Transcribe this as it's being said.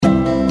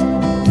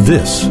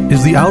This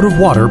is the Out of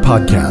Water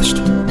Podcast.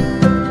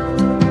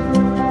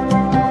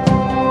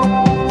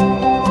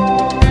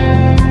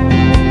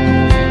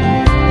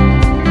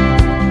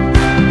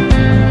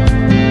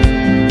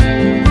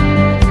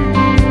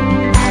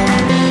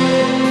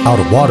 Out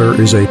of Water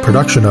is a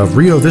production of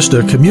Rio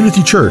Vista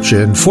Community Church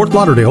in Fort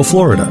Lauderdale,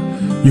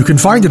 Florida. You can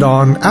find it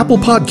on Apple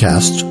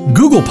Podcasts,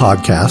 Google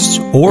Podcasts,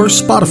 or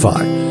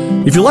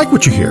Spotify. If you like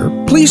what you hear,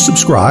 please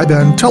subscribe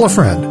and tell a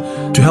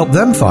friend to help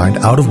them find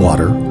Out of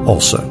Water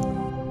also.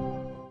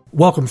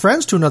 Welcome,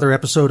 friends, to another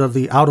episode of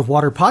the Out of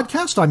Water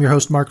Podcast. I'm your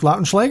host, Mark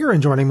Lautenschlager,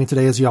 and joining me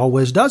today, as he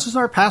always does, is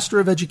our pastor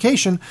of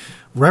education,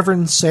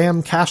 Reverend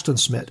Sam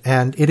Kastensmith.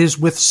 And it is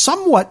with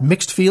somewhat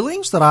mixed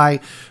feelings that I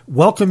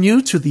welcome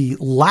you to the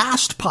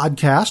last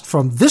podcast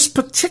from this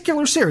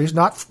particular series,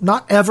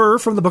 not ever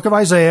from the book of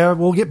Isaiah.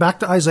 We'll get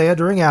back to Isaiah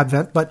during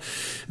Advent, but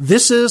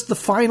this is the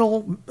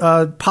final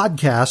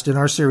podcast in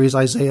our series,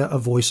 Isaiah, A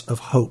Voice of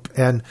Hope.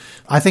 And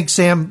I think,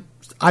 Sam,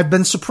 I've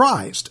been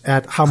surprised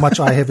at how much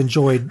I have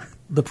enjoyed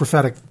the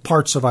prophetic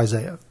parts of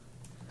Isaiah.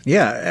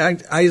 Yeah,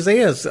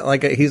 Isaiah's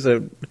like he's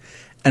an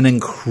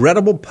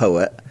incredible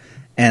poet,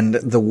 and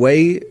the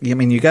way, I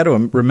mean, you got to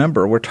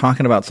remember, we're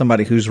talking about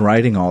somebody who's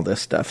writing all this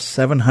stuff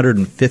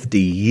 750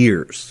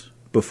 years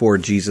before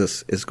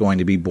Jesus is going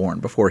to be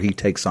born, before he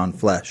takes on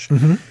flesh.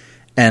 Mm-hmm.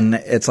 And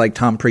it's like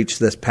Tom preached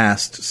this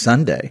past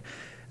Sunday,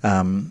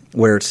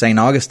 where St.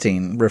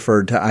 Augustine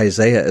referred to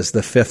Isaiah as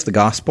the fifth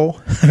gospel.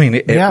 I mean,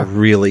 it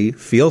really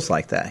feels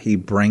like that. He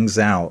brings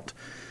out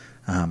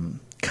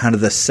kind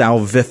of the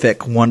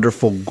salvific,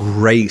 wonderful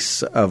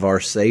grace of our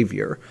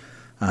Savior.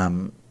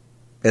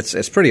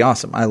 It's pretty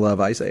awesome. I love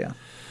Isaiah.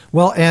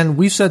 Well, and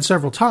we've said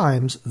several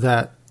times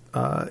that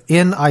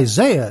in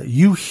Isaiah,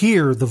 you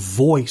hear the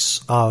voice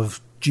of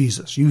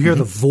Jesus. You hear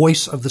the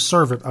voice of the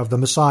servant, of the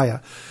Messiah.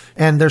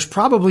 And there's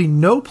probably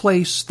no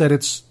place that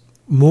it's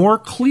more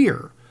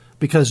clear,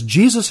 because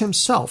Jesus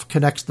himself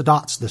connects the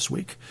dots this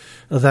week,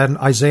 than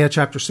Isaiah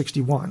chapter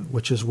 61,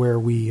 which is where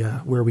we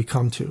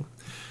come to.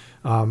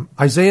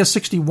 Isaiah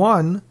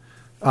 61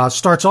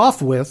 starts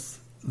off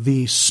with,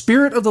 "The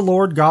Spirit of the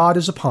Lord God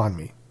is upon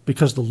me,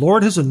 because the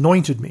Lord has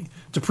anointed me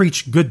to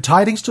preach good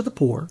tidings to the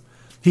poor.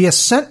 He has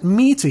sent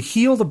me to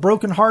heal the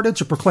brokenhearted,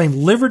 to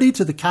proclaim liberty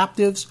to the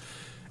captives,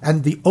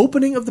 and the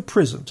opening of the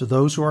prison to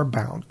those who are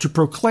bound, to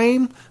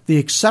proclaim the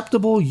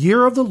acceptable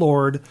year of the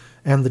Lord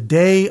and the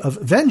day of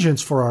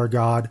vengeance for our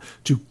God,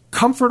 to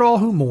comfort all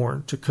who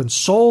mourn, to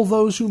console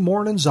those who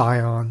mourn in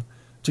Zion,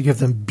 to give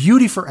them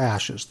beauty for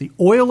ashes, the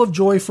oil of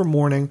joy for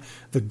mourning,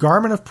 the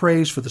garment of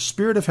praise for the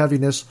spirit of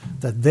heaviness,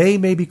 that they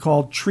may be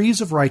called trees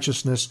of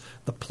righteousness,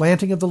 the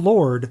planting of the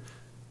Lord,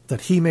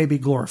 that he may be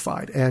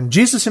glorified." And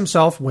Jesus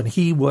himself, when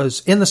he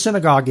was in the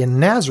synagogue in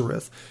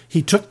Nazareth,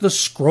 he took the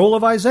scroll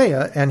of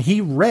Isaiah and he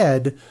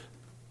read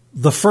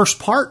the first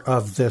part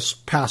of this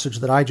passage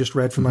that I just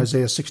read from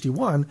Isaiah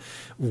 61,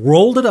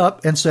 rolled it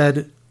up and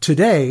said,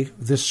 "Today,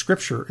 this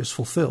scripture is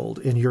fulfilled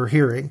in your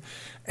hearing."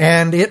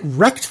 And it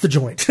wrecked the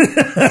joint.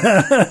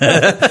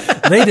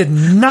 They did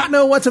not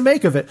know what to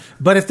make of it.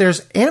 But if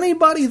there's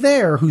anybody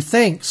there who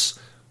thinks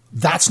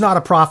that's not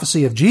a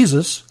prophecy of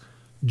Jesus,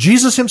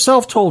 Jesus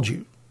himself told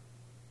you,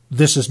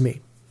 "This is me."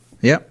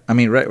 Yeah, I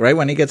mean, right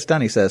when he gets done,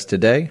 he says,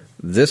 "Today,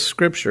 this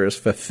scripture is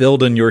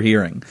fulfilled in your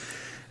hearing."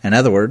 In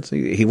other words,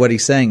 what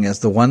he's saying is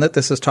the one that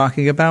this is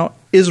talking about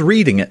is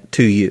reading it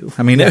to you.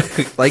 I mean,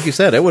 like you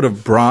said, it would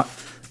have brought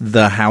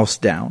the house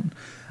down.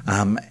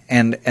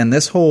 And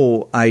this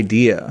whole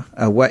idea,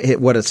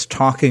 what it's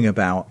talking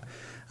about,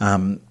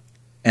 and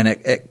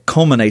it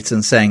culminates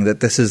in saying that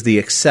this is the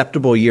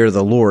acceptable year of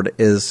the Lord,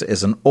 is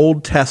an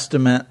Old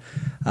Testament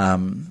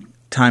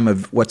time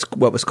of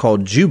what was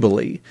called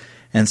Jubilee.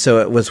 And so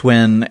it was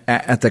when,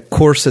 at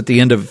the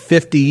end of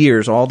 50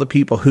 years, all the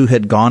people who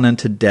had gone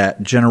into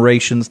debt,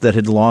 generations that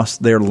had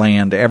lost their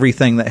land,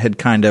 everything that had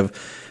kind of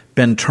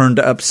been turned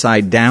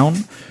upside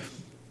down,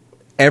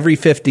 every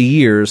 50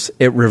 years,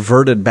 it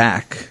reverted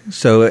back.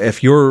 So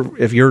if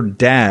your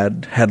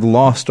dad had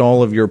lost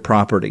all of your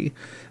property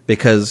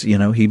because,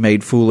 he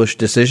made foolish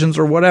decisions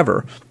or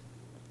whatever,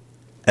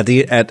 at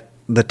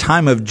the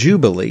time of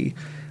Jubilee,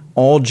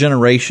 all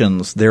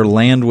generations, their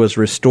land was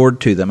restored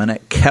to them, and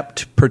it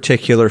kept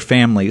particular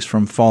families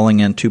from falling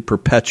into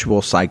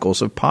perpetual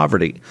cycles of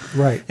poverty.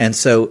 Right. And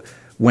so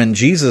when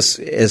Jesus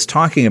is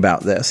talking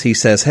about this, he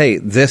says, hey,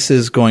 this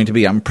is going to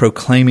be, I'm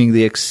proclaiming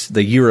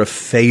the year of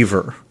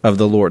favor of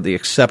the Lord, the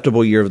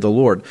acceptable year of the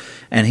Lord.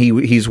 And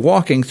he's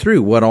walking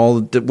through what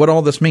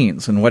all this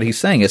means. And what he's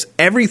saying is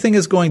everything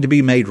is going to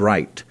be made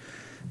right.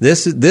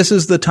 This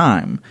is the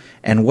time.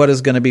 And what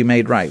is going to be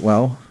made right?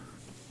 Well,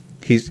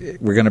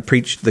 we're going to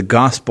preach the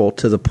gospel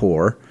to the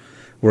poor.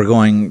 We're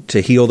going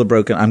to heal the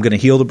broken. I'm going to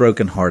heal the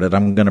brokenhearted.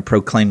 I'm going to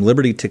proclaim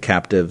liberty to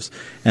captives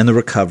and the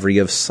recovery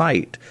of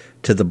sight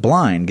to the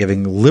blind,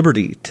 giving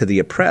liberty to the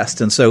oppressed.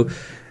 And so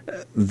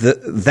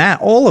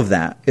all of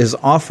that is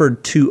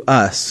offered to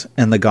us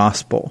in the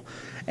gospel.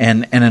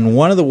 And in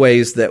one of the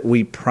ways that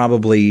we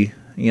probably,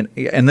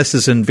 and this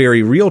is in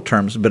very real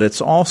terms, but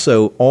it's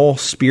also all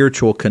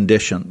spiritual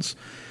conditions.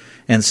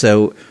 And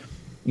so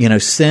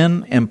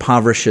Sin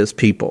impoverishes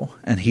people,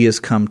 and he has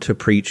come to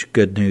preach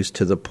good news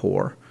to the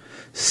poor.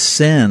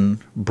 Sin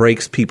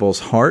breaks people's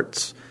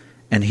hearts,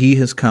 and he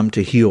has come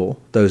to heal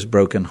those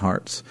broken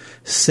hearts.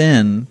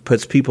 Sin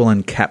puts people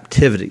in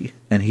captivity,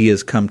 and he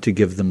has come to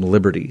give them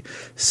liberty.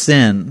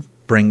 Sin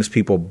brings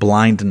people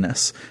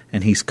blindness,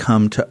 and he's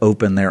come to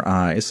open their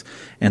eyes.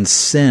 And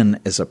sin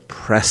is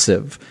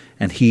oppressive,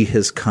 and he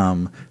has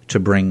come to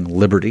bring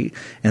liberty.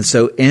 And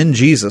so in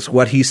Jesus,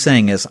 what he's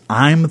saying is,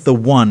 I'm the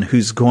one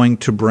who's going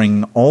to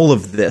bring all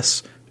of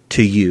this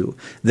to you.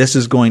 This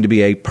is going to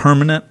be a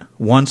permanent,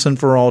 once and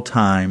for all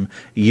time,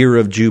 year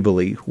of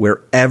Jubilee,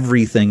 where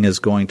everything is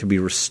going to be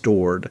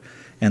restored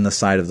in the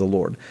sight of the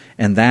Lord.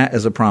 And that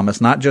is a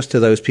promise not just to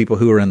those people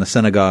who are in the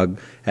synagogue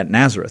at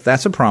Nazareth.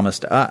 That's a promise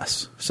to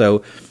us.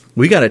 So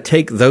we got to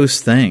take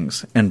those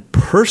things and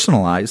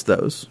personalize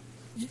those.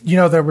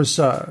 There was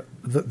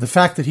the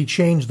fact that he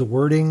changed the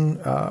wording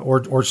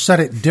or said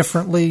it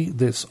differently,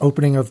 this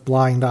opening of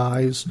blind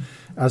eyes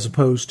as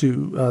opposed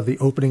to the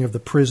opening of the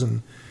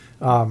prison.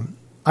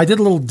 I did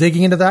a little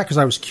digging into that because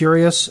I was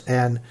curious,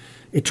 and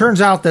it turns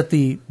out that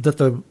the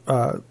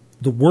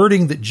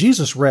wording that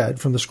Jesus read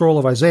from the scroll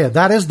of Isaiah,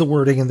 that is the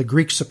wording in the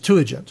Greek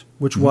Septuagint,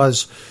 which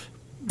was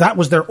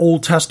their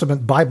Old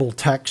Testament Bible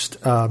text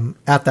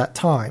at that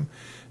time.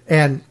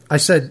 And I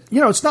said,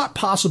 it's not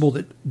possible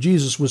that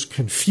Jesus was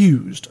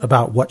confused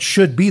about what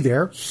should be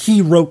there.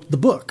 He wrote the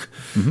book.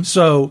 Mm-hmm.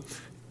 So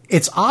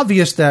it's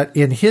obvious that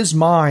in his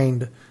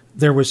mind,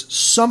 there was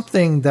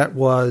something that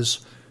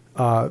was,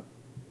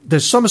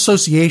 there's some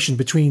association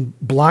between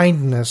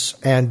blindness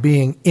and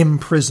being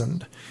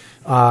imprisoned.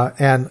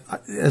 And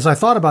as I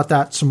thought about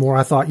that some more,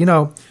 I thought,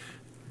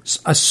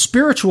 a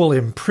spiritual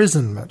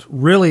imprisonment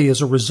really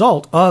is a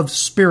result of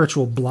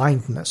spiritual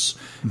blindness,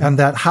 and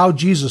that how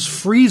Jesus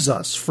frees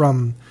us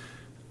from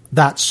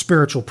that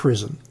spiritual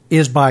prison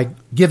is by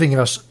giving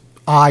us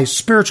eyes,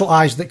 spiritual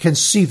eyes that can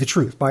see the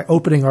truth, by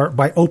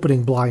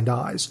opening blind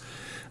eyes.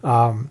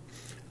 I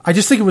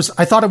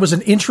thought it was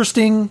an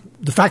interesting,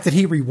 the fact that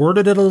he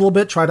reworded it a little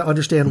bit, try to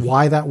understand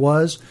why that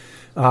was.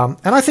 And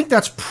I think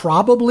that's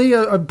probably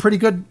a pretty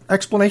good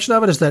explanation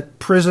of it, is that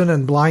prison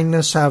and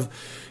blindness have,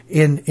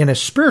 in a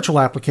spiritual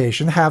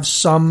application, have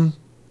some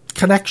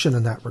connection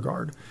in that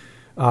regard.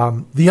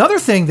 The other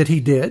thing that he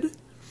did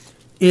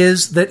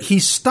is that he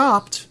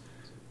stopped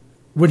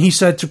when he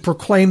said to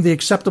proclaim the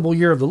acceptable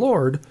year of the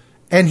Lord,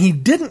 and he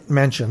didn't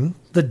mention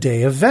the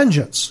day of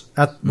vengeance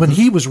when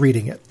he was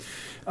reading it.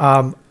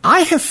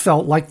 I have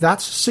felt like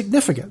that's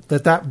significant,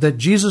 that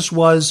Jesus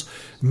was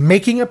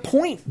making a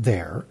point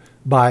there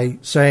by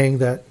saying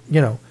that,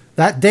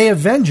 that day of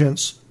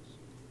vengeance,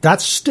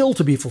 that's still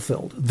to be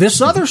fulfilled.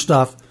 This other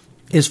stuff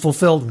is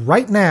fulfilled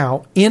right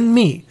now in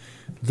me.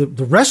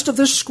 The rest of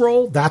this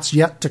scroll, that's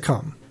yet to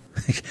come.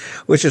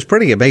 Which is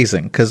pretty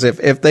amazing, because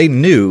if they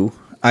knew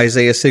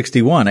Isaiah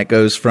 61, it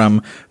goes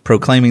from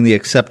proclaiming the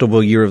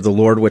acceptable year of the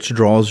Lord, which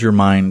draws your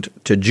mind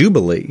to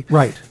Jubilee.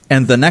 Right.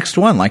 And the next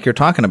one, like you're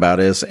talking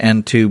about, is,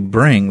 and to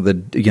bring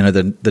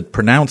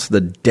pronounce the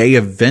day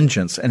of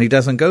vengeance, and he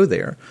doesn't go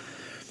there.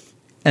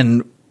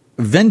 And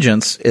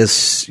vengeance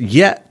is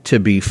yet to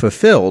be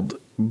fulfilled.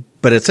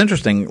 But it's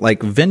interesting,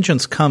 like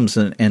vengeance comes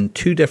in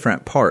two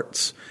different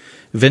parts.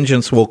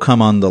 Vengeance will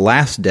come on the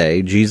last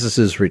day,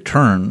 Jesus'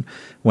 return,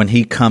 when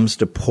he comes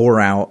to pour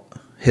out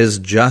his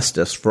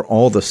justice for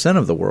all the sin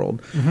of the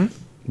world. Mm-hmm.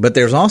 But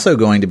there's also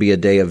going to be a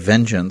day of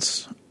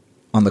vengeance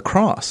on the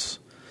cross.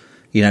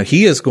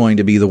 He is going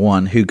to be the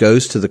one who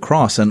goes to the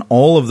cross, and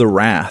all of the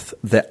wrath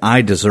that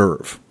I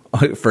deserve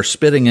for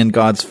spitting in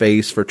God's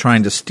face, for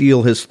trying to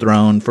steal his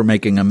throne, for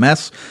making a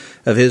mess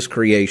of his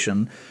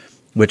creation,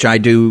 which I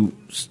do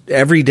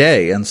every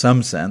day in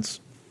some sense.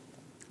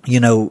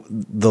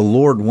 The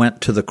Lord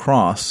went to the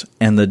cross,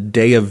 and the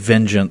day of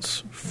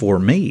vengeance for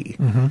me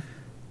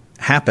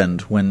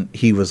happened when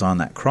he was on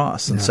that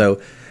cross. And so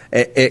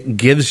it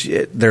gives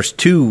you, there's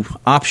two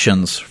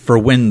options for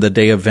when the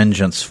day of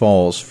vengeance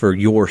falls for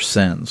your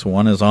sins.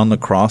 One is on the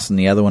cross, and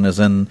the other one is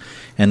in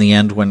the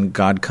end when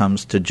God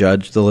comes to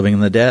judge the living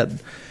and the dead.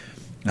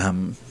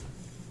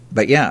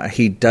 But yeah,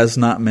 he does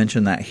not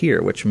mention that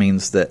here, which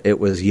means that it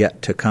was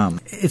yet to come.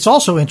 It's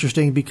also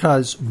interesting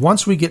because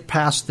once we get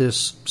past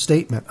this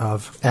statement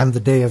of, and the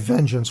day of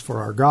vengeance for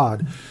our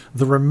God,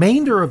 the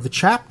remainder of the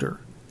chapter,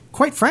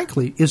 quite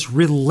frankly, is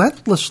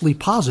relentlessly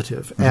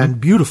positive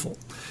and beautiful.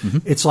 Mm-hmm.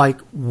 It's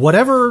like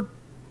whatever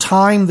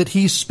time that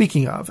he's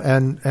speaking of,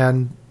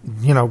 and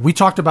we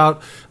talked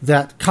about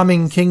that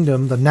coming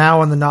kingdom, the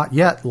now and the not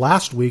yet,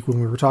 last week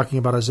when we were talking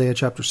about Isaiah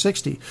chapter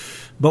 60.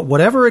 But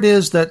whatever it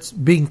is that's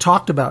being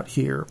talked about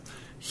here,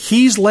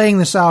 he's laying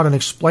this out and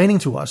explaining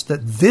to us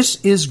that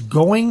this is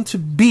going to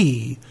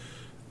be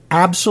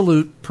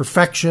absolute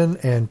perfection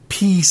and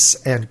peace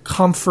and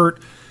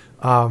comfort.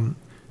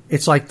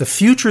 It's like the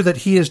future that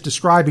he is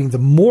describing, the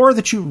more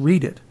that you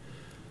read it,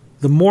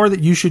 the more that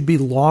you should be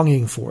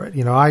longing for it.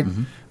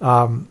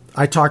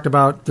 I talked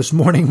about this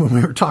morning when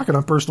we were talking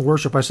on personal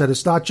worship, I said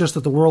it's not just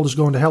that the world is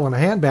going to hell in a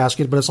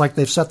handbasket, but it's like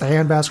they've set the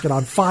handbasket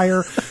on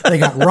fire. They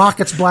got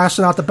rockets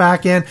blasting out the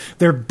back end.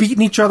 They're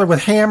beating each other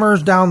with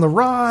hammers down the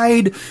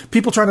ride.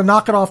 People trying to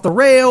knock it off the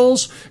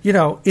rails.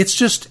 It's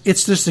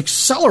this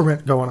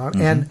accelerant going on.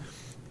 Mm-hmm.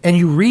 And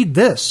you read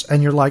this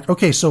and you're like,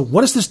 okay, so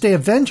what is this day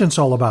of vengeance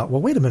all about?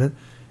 Well, wait a minute.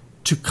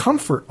 To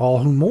comfort all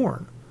who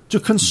mourn, to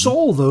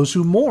console those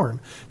who mourn,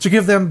 to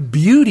give them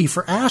beauty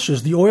for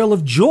ashes, the oil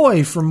of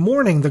joy for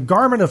mourning, the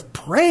garment of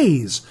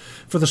praise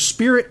for the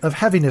spirit of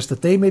heaviness,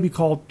 that they may be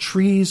called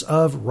trees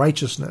of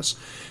righteousness.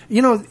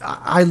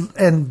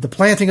 And the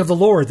planting of the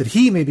Lord, that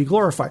he may be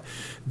glorified.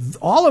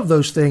 All of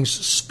those things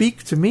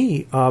speak to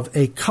me of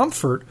a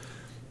comfort.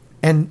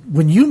 And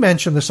when you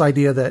mention this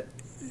idea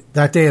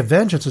that day of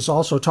vengeance is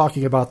also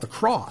talking about the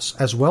cross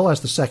as well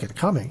as the second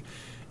coming,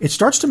 it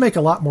starts to make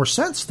a lot more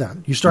sense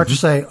then. You start to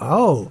say,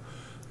 oh,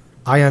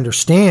 I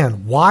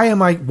understand. Why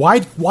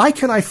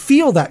can I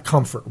feel that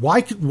comfort?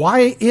 Why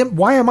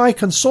am I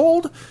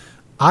consoled?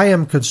 I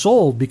am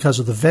consoled because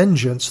of the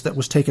vengeance that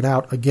was taken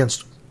out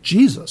against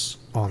Jesus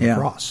on the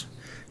cross.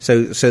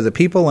 So the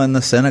people in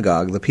the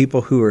synagogue, the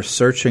people who are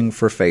searching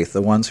for faith,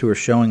 the ones who are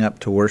showing up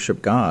to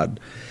worship God,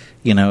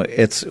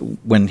 it's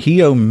when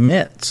he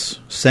omits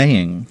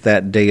saying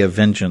that day of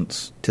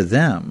vengeance to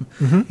them,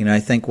 I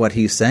think what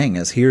he's saying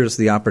is, here's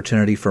the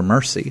opportunity for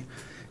mercy.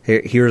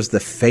 Here's the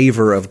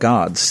favor of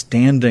God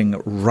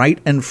standing right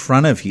in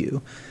front of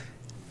you.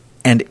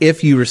 And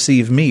if you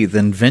receive me,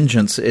 then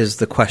vengeance is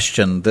the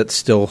question that's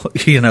still,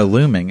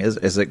 looming.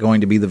 Is it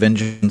going to be the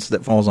vengeance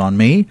that falls on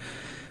me?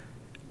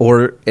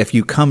 Or if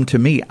you come to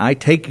me, I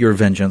take your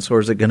vengeance, or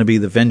is it going to be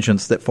the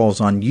vengeance that falls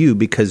on you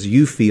because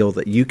you feel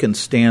that you can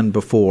stand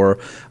before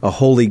a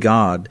holy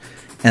God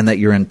and that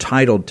you're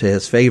entitled to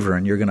his favor,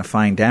 and you're going to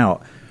find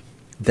out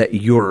that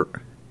you're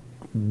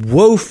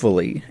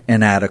woefully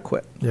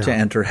inadequate to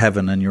enter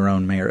heaven in your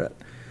own merit.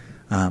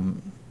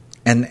 And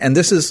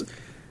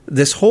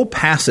this whole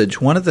passage,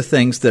 one of the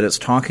things that it's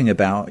talking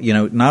about,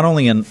 not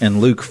only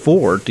in Luke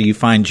 4 do you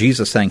find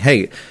Jesus saying,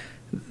 hey,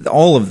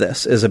 all of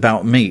this is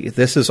about me.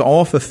 This is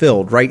all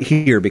fulfilled right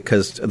here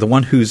because the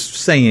one who's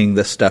saying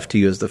this stuff to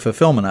you is the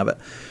fulfillment of it.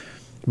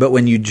 But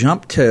when you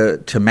jump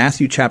to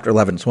Matthew chapter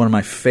 11, it's one of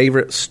my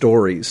favorite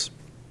stories.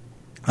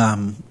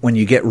 When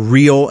you get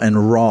real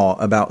and raw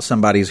about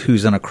somebody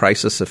who's in a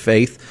crisis of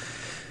faith.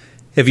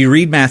 If you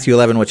read Matthew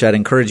 11, which I'd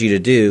encourage you to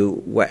do,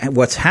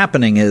 what's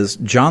happening is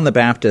John the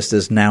Baptist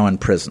is now in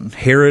prison.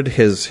 Herod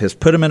has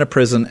put him in a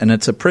prison, and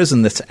it's a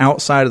prison that's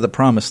outside of the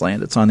Promised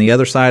Land. It's on the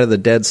other side of the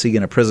Dead Sea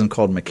in a prison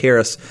called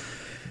Machaerus.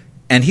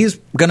 And he's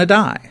going to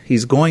die.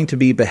 He's going to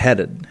be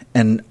beheaded.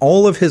 And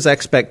all of his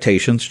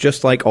expectations,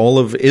 just like all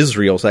of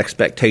Israel's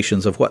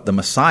expectations of what the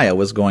Messiah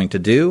was going to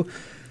do,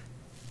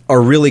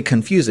 are really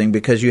confusing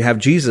because you have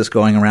Jesus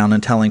going around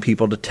and telling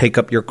people to take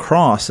up your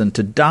cross and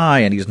to die,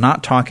 and he's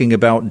not talking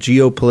about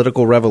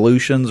geopolitical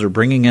revolutions or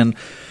bringing in,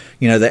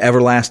 the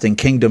everlasting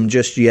kingdom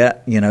just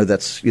yet,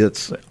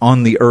 that's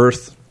on the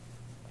earth.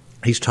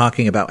 He's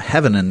talking about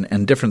heaven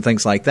and different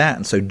things like that.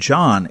 And so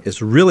John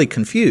is really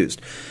confused.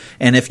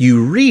 And if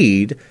you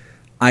read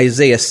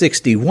Isaiah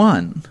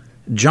 61,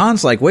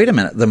 John's like, wait a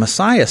minute, the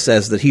Messiah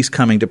says that he's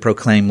coming to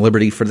proclaim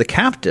liberty for the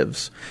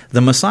captives. The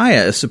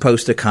Messiah is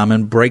supposed to come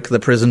and break the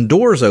prison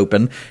doors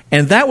open,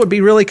 and that would be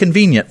really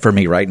convenient for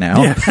me right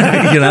now,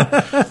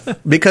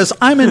 because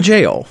I'm in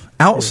jail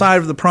outside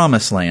of the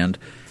Promised Land,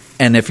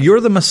 and if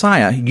you're the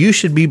Messiah, you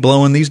should be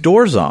blowing these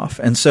doors off.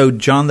 And so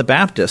John the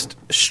Baptist,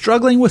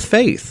 struggling with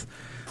faith,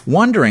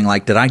 wondering,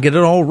 did I get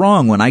it all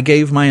wrong when I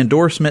gave my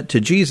endorsement to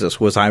Jesus?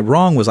 Was I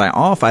wrong? Was I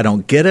off? I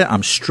don't get it.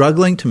 I'm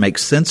struggling to make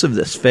sense of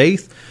this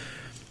faith.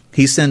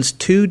 He sends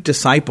 2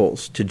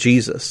 disciples to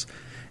Jesus,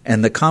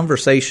 and the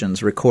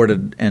conversation's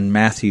recorded in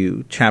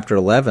Matthew chapter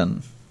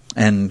 11.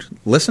 And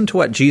listen to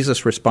what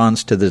Jesus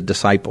responds to the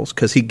disciples,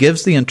 because he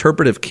gives the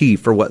interpretive key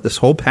for what this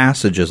whole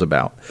passage is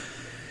about.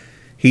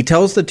 He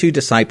tells the 2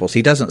 disciples,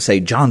 he doesn't say,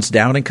 John's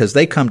doubting, because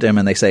they come to him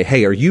and they say,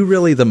 hey, are you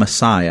really the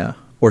Messiah,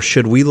 or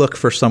should we look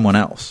for someone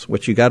else?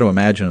 Which you got to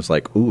imagine is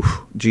like, ooh,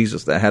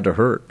 Jesus, that had to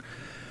hurt.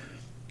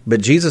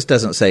 But Jesus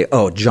doesn't say,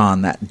 oh,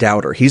 John, that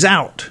doubter, he's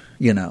out,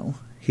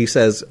 He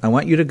says, I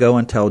want you to go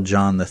and tell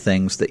John the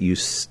things that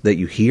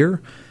you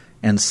hear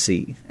and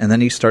see. And then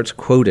he starts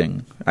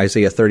quoting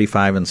Isaiah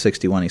 35 and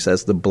 61. He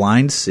says, the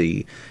blind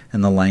see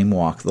and the lame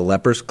walk, the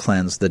lepers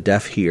cleanse, the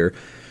deaf hear,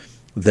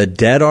 the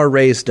dead are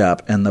raised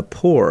up, and the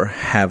poor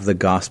have the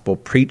gospel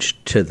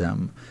preached to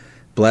them.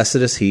 Blessed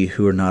is he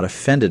who are not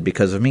offended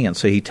because of me. And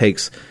so he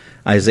takes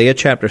Isaiah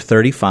chapter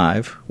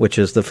 35, which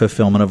is the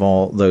fulfillment of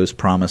all those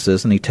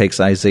promises, and he takes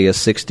Isaiah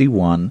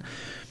 61,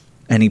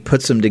 and he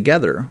puts them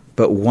together.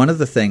 But one of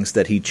the things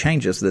that he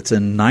changes that's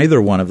in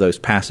neither one of those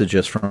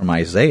passages from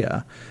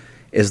Isaiah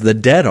is the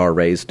dead are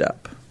raised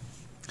up.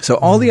 So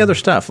all the other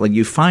stuff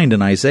you find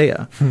in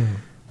Isaiah.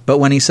 But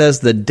when he says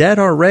the dead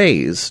are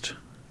raised,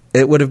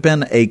 it would have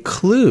been a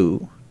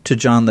clue to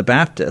John the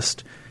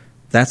Baptist.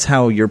 That's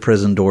how your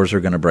prison doors are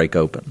going to break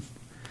open.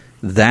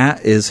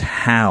 That is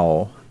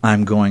how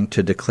I'm going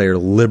to declare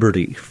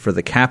liberty for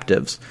the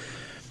captives.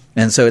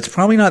 And so it's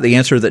probably not the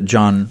answer that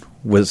John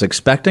was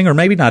expecting, or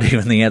maybe not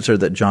even the answer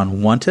that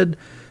John wanted,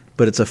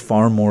 but it's a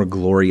far more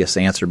glorious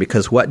answer,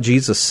 because what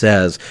Jesus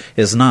says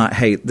is not,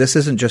 hey, this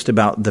isn't just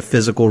about the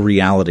physical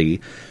reality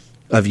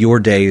of your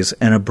days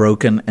in a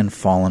broken and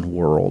fallen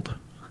world.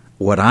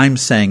 What I'm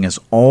saying is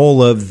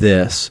all of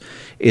this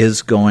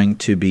is going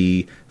to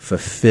be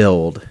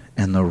fulfilled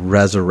in the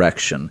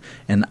resurrection,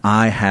 and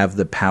I have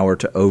the power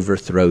to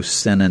overthrow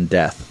sin and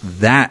death.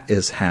 That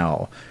is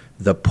how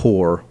the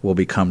poor will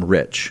become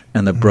rich,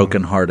 and the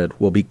brokenhearted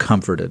will be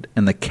comforted,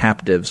 and the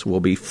captives will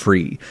be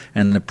free,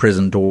 and the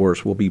prison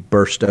doors will be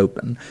burst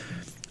open.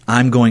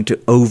 I'm going to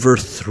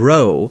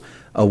overthrow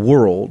a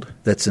world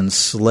that's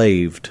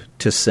enslaved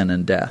to sin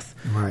and death.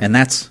 Right. And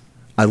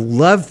I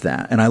love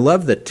that, and I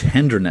love the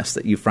tenderness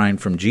that you find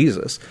from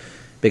Jesus.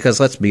 Because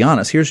let's be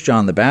honest, here's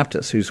John the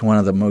Baptist, who's one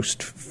of the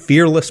most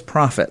fearless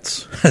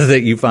prophets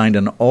that you find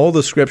in all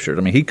the Scriptures.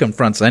 I mean, he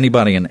confronts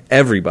anybody and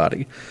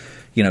everybody,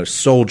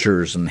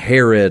 soldiers and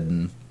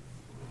Herod,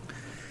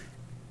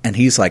 and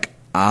he's like,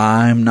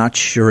 I'm not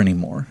sure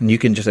anymore. And you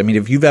can just,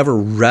 if you've ever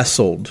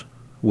wrestled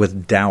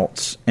with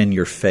doubts in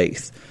your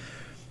faith,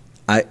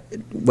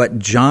 what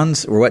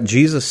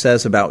Jesus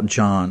says about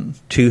John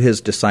to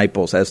his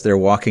disciples as they're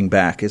walking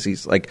back is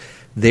he's like,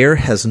 there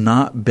has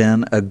not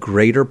been a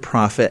greater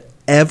prophet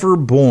ever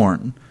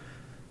born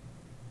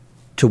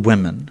to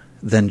women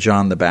than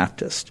John the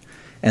Baptist.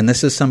 And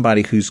this is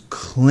somebody who's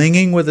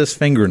clinging with his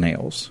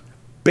fingernails,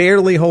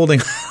 barely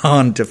holding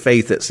on to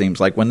faith, it seems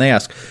like. When they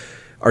ask,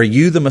 are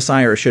you the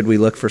Messiah or should we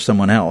look for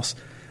someone else?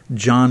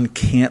 John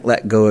can't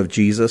let go of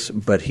Jesus,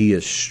 but he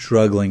is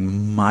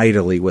struggling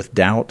mightily with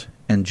doubt,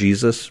 and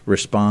Jesus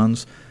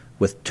responds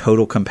with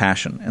total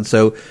compassion. And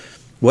so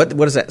what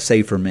does that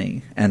say for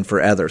me and for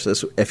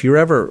others? If you're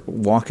ever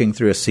walking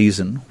through a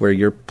season where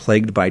you're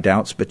plagued by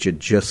doubts but you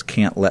just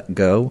can't let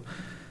go,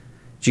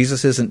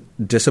 Jesus isn't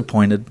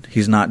disappointed.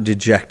 He's not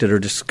dejected or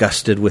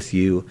disgusted with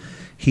you.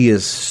 He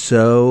is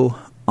so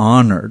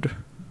honored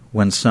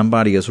when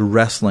somebody is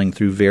wrestling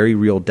through very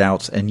real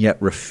doubts and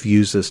yet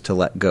refuses to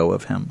let go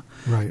of him.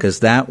 Right. Because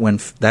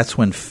that's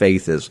when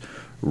faith is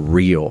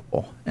real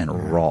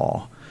and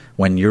raw.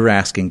 When you're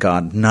asking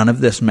God, none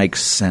of this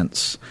makes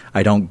sense.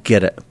 I don't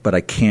get it, but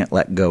I can't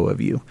let go of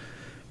you.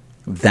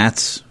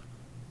 That's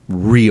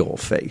real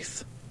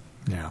faith.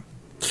 Yeah.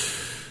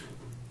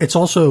 It's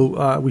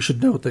also, we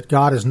should note that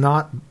God is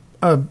not,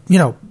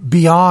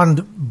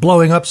 beyond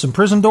blowing up some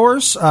prison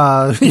doors.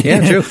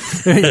 Yeah, true.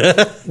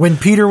 When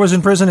Peter was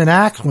in prison in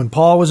Acts, when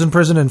Paul was in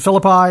prison in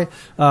Philippi,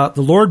 the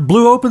Lord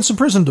blew open some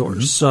prison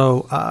doors.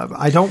 So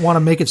I don't want to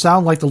make it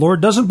sound like the Lord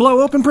doesn't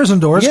blow open prison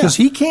doors, because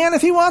he can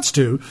if he wants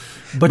to.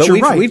 But you're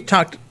right. We've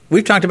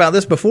talked about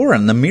this before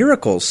in the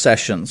miracles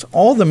sessions.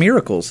 All the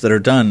miracles that are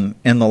done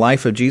in the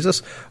life of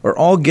Jesus are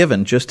all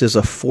given just as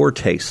a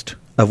foretaste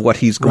of what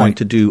he's going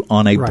to do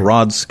on a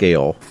broad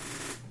scale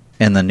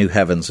in the new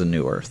heavens and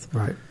new earth.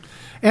 Right.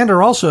 And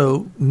are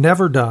also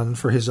never done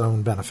for his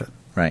own benefit.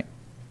 Right.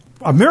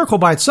 A miracle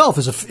by itself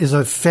is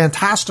a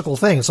fantastical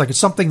thing. It's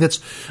something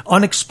that's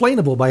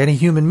unexplainable by any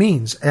human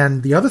means.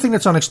 And the other thing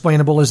that's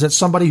unexplainable is that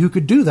somebody who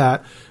could do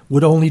that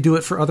would only do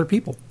it for other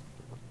people.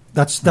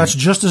 That's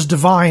just as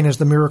divine as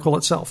the miracle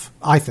itself,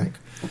 I think.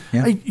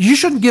 Yeah. You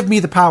shouldn't give me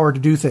the power to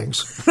do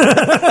things.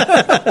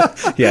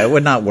 Yeah, it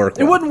would not work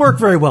well. It wouldn't work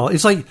very well.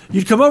 It's like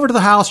you'd come over to the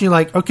house and you're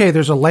like, okay,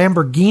 there's a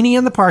Lamborghini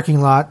in the parking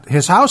lot.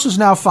 His house is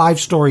now 5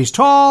 stories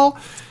tall.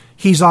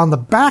 He's on the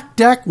back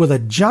deck with a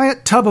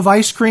giant tub of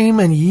ice cream,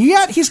 and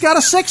yet he's got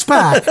a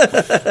 6-pack.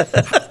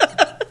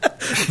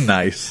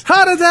 Nice.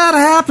 How did that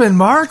happen,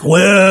 Mark?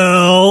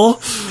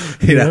 Well,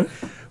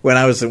 When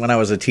I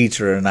was a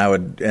teacher and I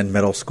would in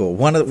middle school,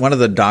 one of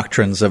the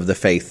doctrines of the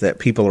faith that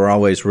people are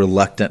always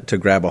reluctant to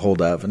grab a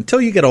hold of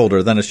until you get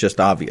older, then it's just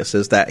obvious,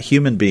 is that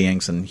human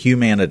beings and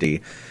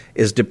humanity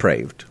is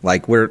depraved.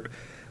 Like we're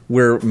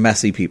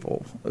messy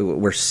people.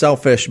 We're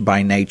selfish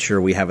by nature.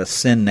 We have a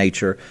sin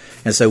nature.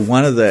 And so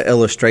one of the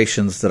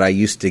illustrations that I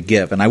used to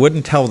give, and I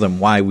wouldn't tell them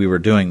why we were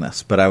doing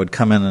this, but I would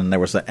come in and there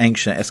was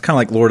it's kind of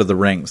like Lord of the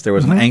Rings. There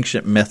was an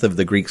ancient myth of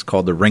the Greeks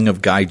called the Ring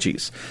of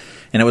Gyges.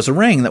 And it was a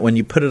ring that when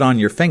you put it on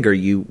your finger,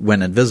 you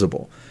went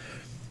invisible.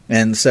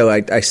 And so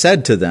I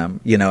said to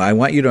them, I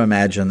want you to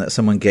imagine that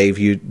someone gave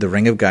you the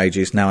Ring of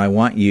Gyges. Now I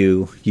want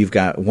you've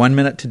got 1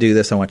 minute to do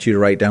this. I want you to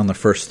write down the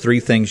first 3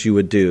 things you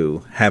would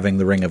do having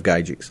the Ring of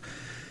Gyges.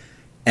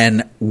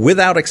 And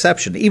without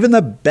exception, even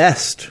the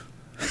best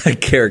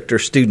character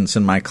students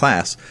in my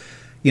class,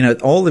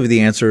 all of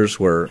the answers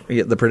were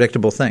the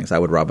predictable things. I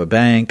would rob a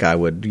bank. I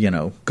would,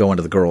 go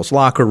into the girls'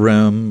 locker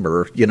room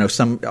or,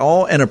 some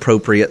all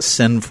inappropriate,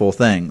 sinful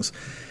things.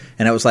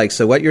 And it was like,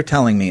 so what you're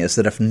telling me is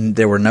that if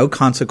there were no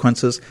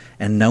consequences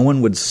and no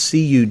one would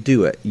see you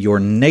do it, your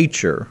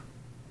nature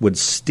would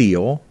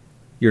steal,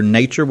 your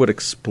nature would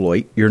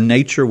exploit, your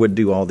nature would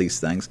do all these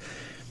things.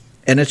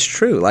 And it's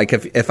true. Like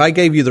if I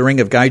gave you the Ring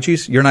of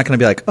Gyges, you're not going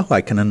to be like, oh,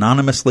 I can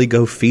anonymously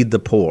go feed the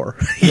poor.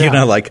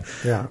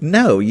 Yeah.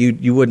 No,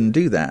 you wouldn't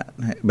do that.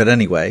 But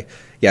anyway,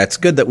 Yeah, it's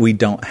good that we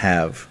don't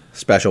have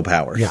special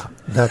powers. Yeah,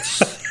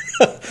 that's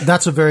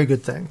a very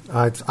good thing.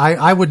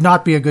 I would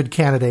not be a good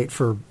candidate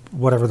for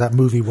whatever that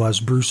movie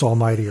was, Bruce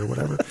Almighty or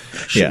whatever.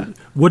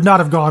 Would not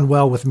have gone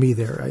well with me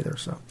there either.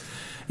 So,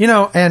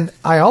 and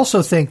I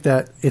also think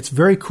that it's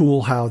very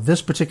cool how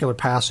this particular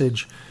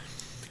passage,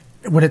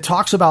 when it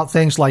talks about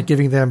things like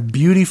giving them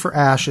beauty for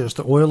ashes,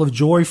 the oil of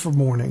joy for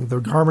mourning, the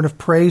garment of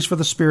praise for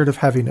the spirit of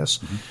heaviness,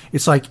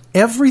 it's like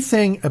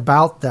everything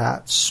about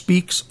that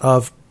speaks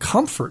of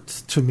comfort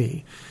to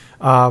me.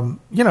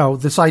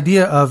 This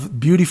idea of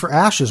beauty for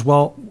ashes.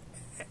 Well,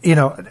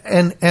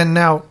 and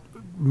now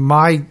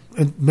maybe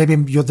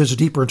there's a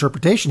deeper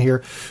interpretation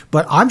here,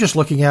 but I'm just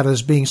looking at it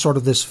as being sort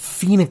of this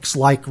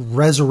phoenix-like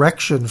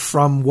resurrection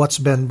from what's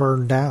been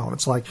burned down.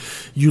 It's like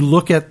you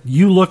look at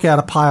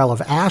a pile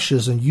of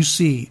ashes and you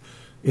see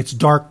it's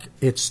dark,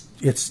 it's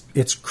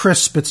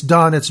crisp, it's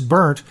done, it's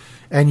burnt,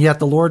 and yet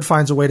the Lord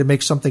finds a way to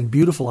make something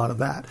beautiful out of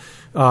that.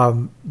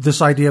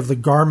 This idea of the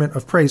garment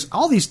of praise,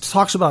 all these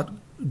talks about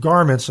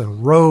garments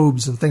and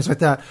robes and things like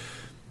that.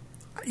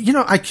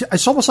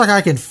 It's almost like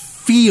I can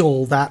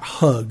feel that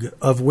hug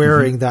of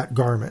wearing that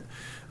garment.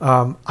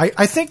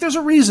 I think there's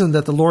a reason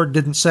that the Lord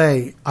didn't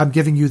say, I'm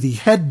giving you the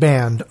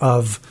headband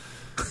of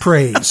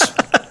praise.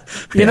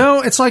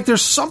 It's like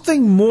there's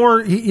something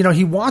more.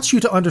 He wants you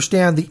to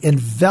understand the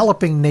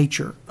enveloping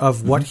nature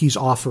of what he's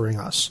offering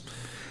us.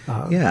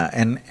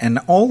 And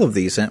all of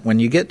these, when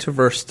you get to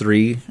verse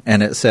 3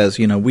 and it says,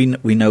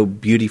 we know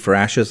beauty for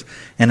ashes,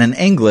 and in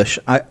English,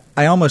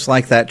 I almost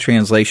like that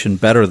translation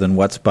better than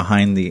what's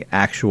behind the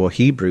actual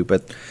Hebrew,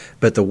 but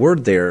the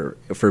word there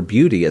for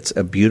beauty, it's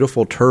a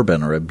beautiful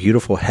turban or a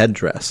beautiful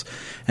headdress.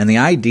 And the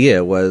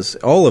idea was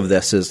all of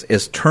this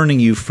is turning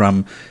you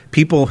from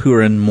people who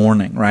are in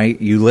mourning,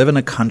 right? You live in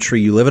a country,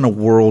 you live in a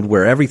world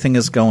where everything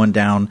is going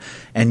down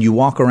and you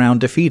walk around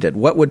defeated.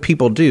 What would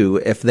people do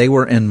if they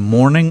were in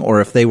mourning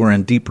or if they were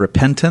in deep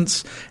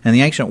repentance? In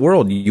the ancient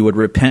world, you would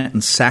repent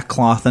in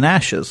sackcloth and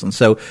ashes. And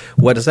so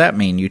what does that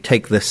mean? You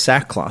take this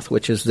sackcloth,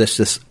 which is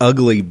this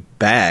ugly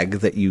bag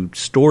that you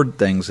stored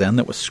things in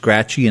that was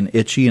scratchy and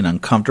itchy and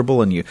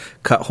uncomfortable, and you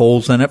cut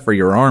holes in it for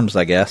your arms,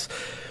 I guess.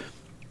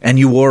 And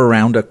you wore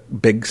around a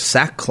big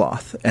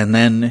sackcloth, and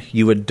then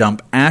you would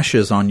dump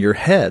ashes on your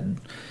head.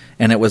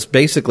 And it was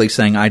basically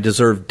saying, I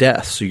deserve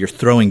death. So you're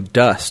throwing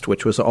dust,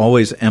 which was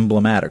always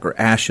emblematic, or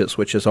ashes,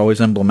 which is always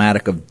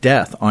emblematic of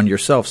death, on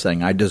yourself,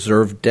 saying, I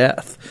deserve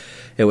death.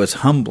 It was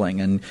humbling.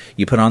 And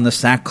you put on the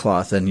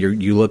sackcloth, and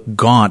you look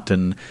gaunt,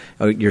 and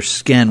your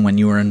skin, when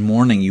you were in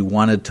mourning, you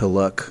wanted to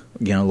look,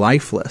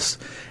 lifeless,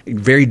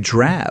 very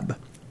drab.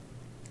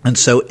 And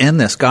so in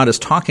this, God is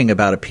talking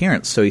about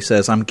appearance. So he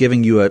says, I'm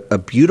giving you a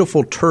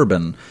beautiful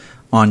turban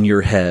on your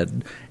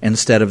head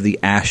instead of the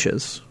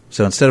ashes.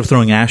 So instead of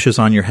throwing ashes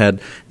on your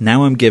head,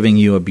 now I'm giving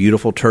you a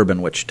beautiful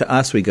turban, which to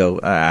us we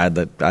go, I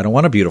don't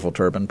want a beautiful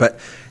turban.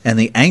 But in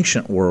the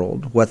ancient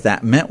world, what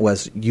that meant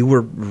was you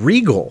were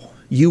regal.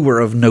 You were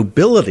of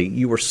nobility.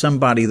 You were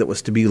somebody that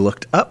was to be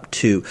looked up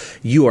to.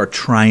 You are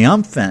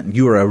triumphant.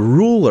 You are a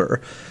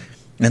ruler.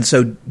 And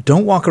so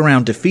don't walk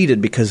around defeated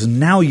because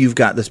now you've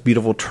got this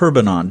beautiful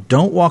turban on.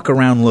 Don't walk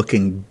around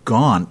looking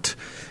gaunt,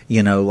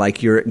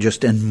 like you're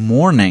just in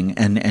mourning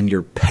and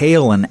you're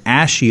pale and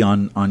ashy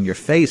on your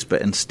face.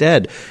 But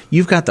instead,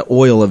 you've got the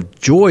oil of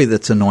joy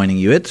that's anointing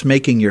you. It's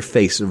making your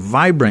face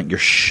vibrant. You're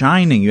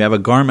shining. You have a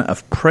garment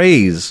of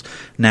praise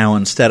now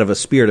instead of a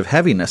spirit of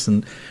heaviness.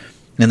 And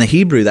in the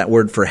Hebrew, that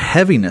word for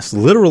heaviness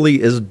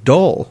literally is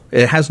dull.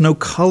 It has no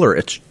color.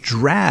 It's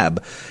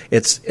drab.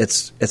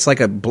 It's like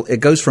it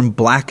goes from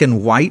black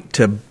and white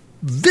to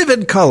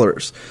vivid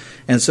colors.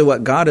 And so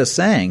what God is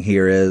saying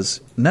here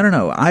is,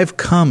 no, I've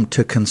come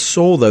to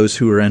console those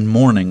who are in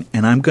mourning,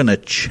 and I'm going to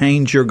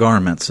change your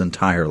garments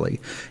entirely.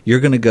 You're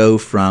going to go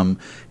from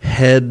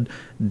head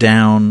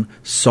down,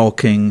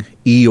 sulking,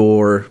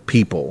 Eeyore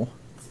people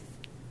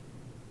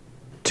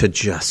to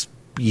just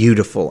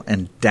beautiful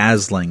and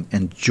dazzling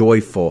and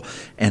joyful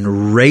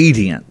and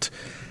radiant.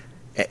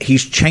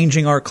 He's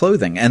changing our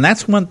clothing. And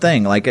that's one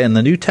thing. Like in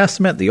the New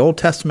Testament, the Old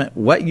Testament,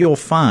 what you'll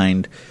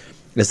find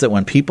is that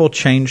when people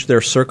change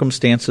their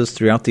circumstances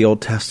throughout the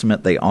Old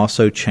Testament, they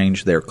also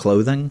change their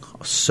clothing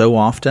so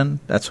often.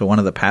 That's one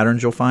of the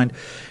patterns you'll find.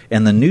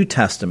 In the New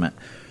Testament,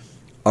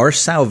 our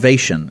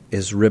salvation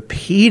is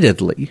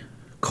repeatedly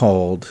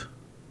called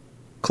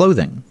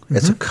clothing.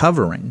 It's a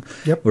covering.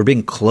 Yep. We're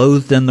being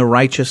clothed in the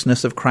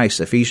righteousness of Christ.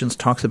 Ephesians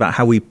talks about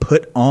how we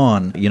put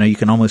on, you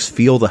can almost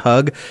feel the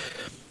hug.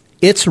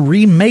 It's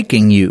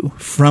remaking you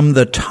from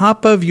the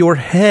top of your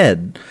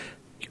head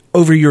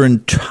over your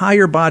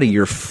entire body.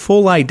 Your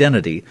full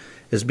identity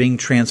is being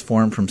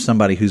transformed from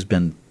somebody who's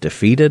been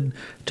defeated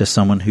to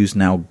someone who's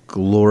now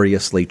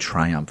gloriously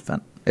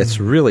triumphant. It's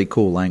really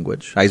cool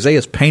language.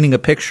 Isaiah's painting a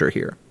picture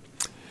here.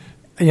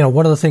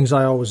 One of the things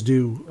I always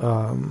do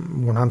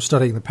when I'm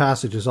studying the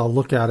passage is I'll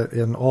look at it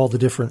in all the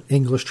different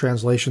English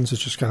translations.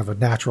 It's just kind of a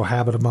natural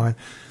habit of mine.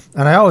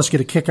 And I always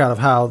get a kick out of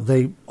how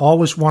they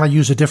always want to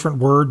use a different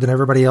word than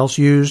everybody else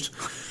used.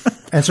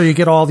 And so you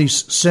get all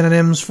these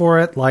synonyms for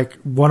it, like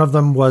one of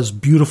them was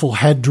beautiful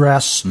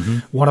headdress,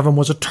 one of them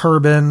was a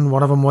turban,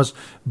 one of them was...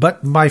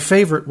 But my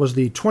favorite was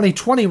the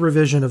 2020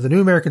 revision of the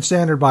New American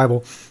Standard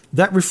Bible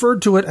that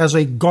referred to it as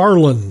a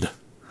garland.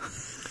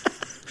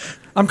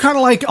 I'm kind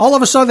of like, all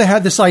of a sudden I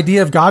had this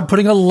idea of God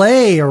putting a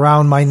lei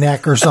around my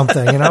neck or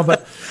something,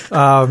 but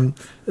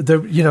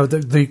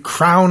the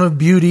crown of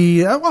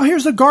beauty, well,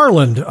 here's the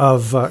garland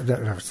of...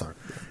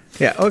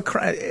 Yeah,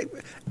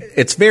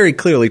 it's very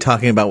clearly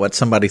talking about what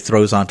somebody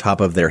throws on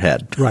top of their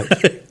head. Right.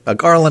 A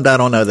garland, I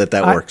don't know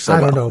that works so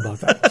well. I don't know about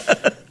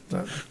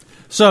that.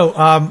 So,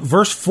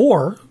 verse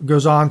 4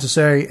 goes on to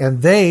say,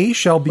 and they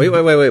shall be...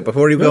 Wait.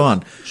 Before you go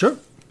on. Sure.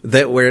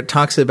 That where it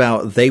talks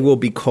about they will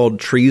be called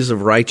trees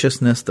of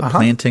righteousness, the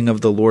planting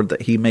of the Lord,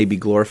 that he may be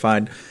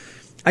glorified.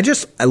 I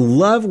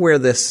love where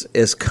this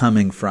is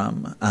coming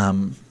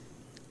from.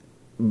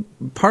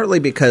 Partly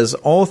because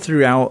all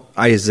throughout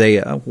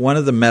Isaiah, one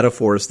of the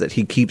metaphors that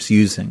he keeps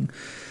using,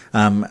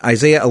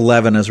 Isaiah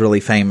 11 is really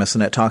famous,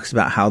 and it talks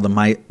about how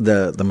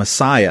the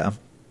Messiah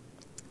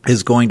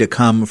is going to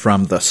come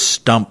from the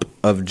stump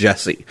of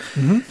Jesse.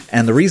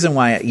 And the reason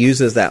why it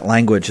uses that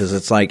language is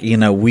it's like,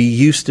 we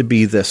used to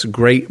be this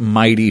great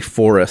mighty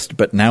forest,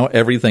 but now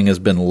everything has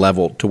been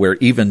leveled to where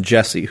even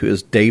Jesse, who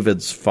is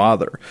David's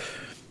father,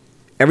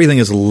 everything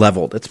is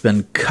leveled. It's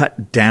been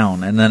cut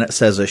down. And then it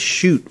says a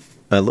shoot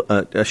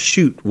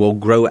will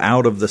grow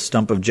out of the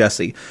stump of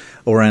Jesse.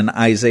 Or in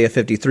Isaiah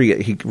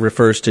 53, he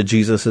refers to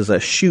Jesus as a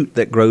shoot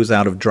that grows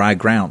out of dry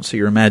ground. So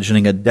you're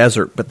imagining a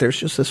desert, but there's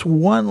just this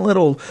one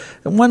little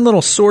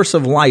source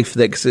of life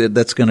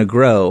that's going to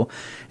grow.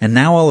 And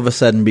now all of a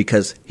sudden,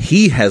 because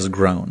he has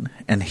grown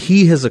and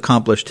he has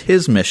accomplished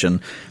his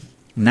mission,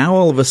 now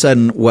all of a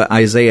sudden what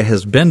Isaiah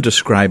has been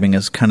describing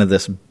is kind of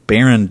this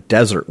barren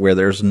desert where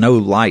there's no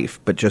life,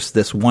 but just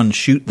this one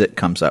shoot that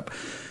comes up.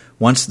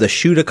 Once the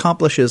shoot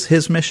accomplishes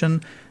his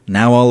mission,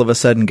 now all of a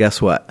sudden,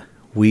 guess what?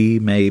 We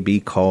may be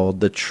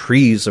called the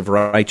trees of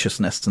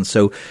righteousness. And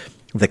so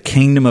the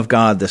kingdom of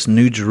God, this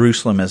new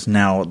Jerusalem, is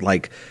now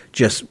like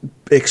just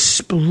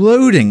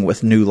exploding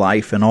with new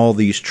life in all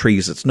these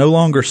trees. It's no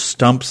longer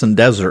stumps and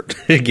desert,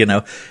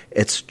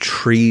 it's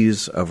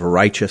trees of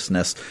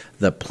righteousness,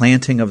 the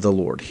planting of the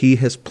Lord. He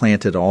has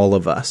planted all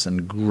of us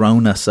and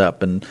grown us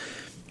up and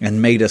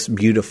made us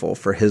beautiful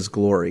for his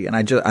glory. And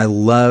I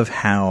love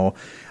how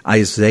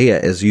Isaiah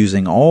is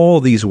using all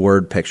these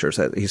word pictures.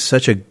 He's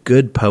such a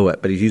good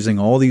poet, but he's using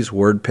all these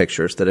word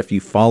pictures that if you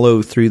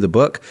follow through the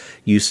book,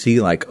 you see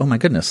like, oh my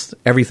goodness,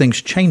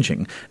 everything's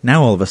changing.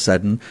 Now all of a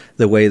sudden,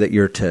 the way that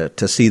you're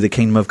to see the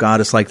kingdom of God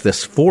is like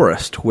this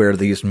forest where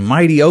these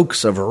mighty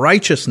oaks of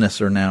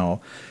righteousness are now,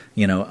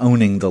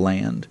 owning the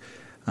land.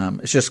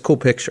 It's just a cool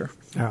picture.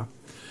 Yeah.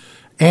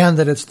 And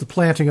that it's the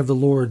planting of the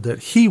Lord that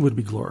he would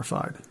be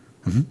glorified.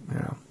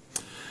 Yeah.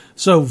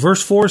 So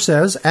verse 4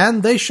 says,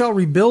 and they shall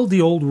rebuild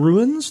the old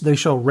ruins, they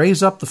shall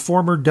raise up the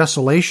former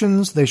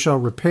desolations, they shall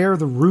repair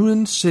the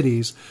ruined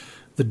cities,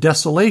 the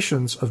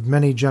desolations of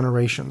many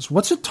generations.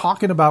 What's it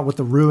talking about with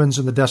the ruins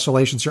and the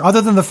desolations here?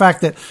 Other than the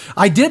fact that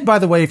I did, by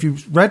the way, if you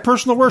read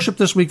Personal Worship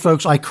this week,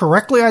 folks, I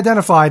correctly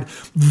identified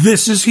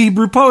this is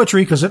Hebrew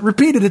poetry because it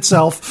repeated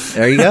itself.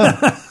 There you go.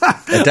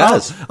 It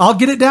does. I'll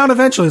get it down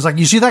eventually. It's like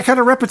you see that kind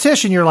of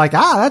repetition, you're like,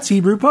 that's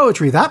Hebrew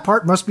poetry. That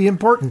part must be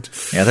important.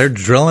 Yeah, they're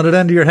drilling it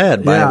into your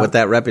head with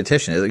that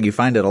repetition. You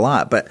find it a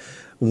lot. But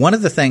one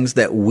of the things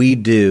that we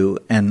do,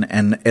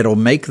 and it'll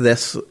make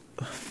this...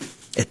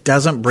 It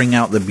doesn't bring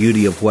out the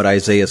beauty of what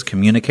Isaiah is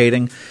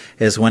communicating,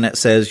 is when it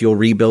says you'll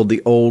rebuild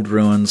the old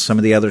ruins. Some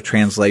of the other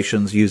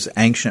translations use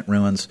ancient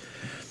ruins.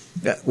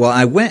 Well,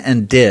 I went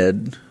and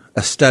did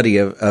a study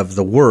of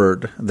the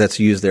word that's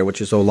used there,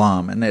 which is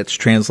olam, and it's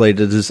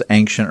translated as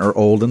ancient or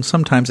old, and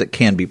sometimes it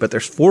can be. But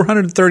there's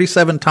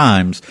 437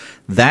 times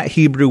that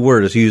Hebrew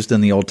word is used in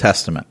the Old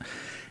Testament.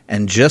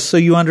 And just so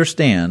you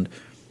understand,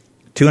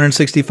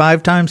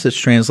 265 times it's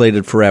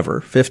translated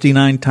forever.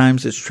 59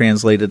 times it's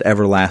translated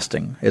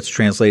everlasting. It's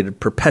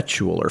translated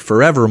perpetual or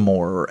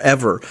forevermore or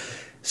ever.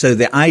 So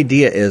the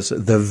idea is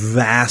the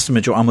vast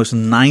majority, almost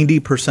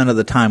 90% of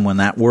the time when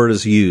that word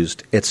is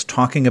used, it's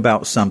talking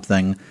about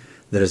something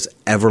that is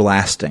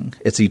everlasting.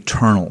 It's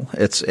eternal.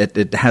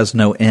 It has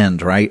no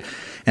end, right?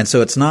 And so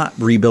it's not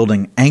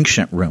rebuilding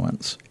ancient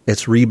ruins.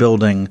 It's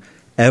rebuilding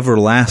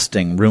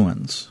everlasting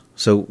ruins.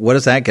 So what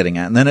is that getting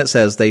at? And then it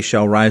says, they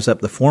shall rise up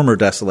the former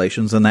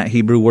desolations, and that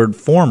Hebrew word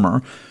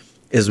former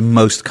is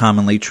most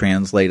commonly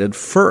translated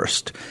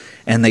first.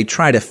 And they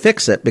try to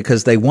fix it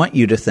because they want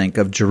you to think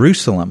of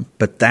Jerusalem.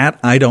 But that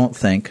I don't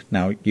think,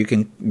 now you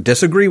can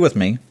disagree with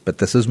me, but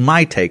this is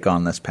my take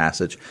on this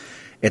passage.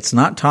 It's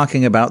not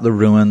talking about the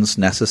ruins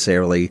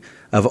necessarily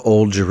of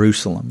old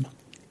Jerusalem.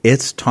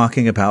 It's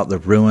talking about the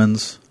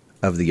ruins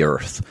of the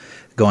earth,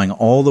 going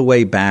all the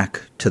way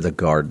back to the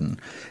garden.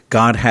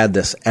 God had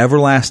this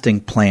everlasting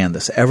plan,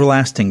 this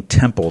everlasting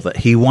temple that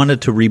he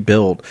wanted to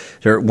rebuild,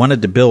 or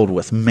wanted to build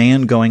with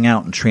man going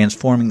out and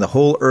transforming the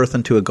whole earth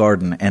into a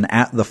garden. And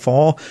at the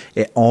fall,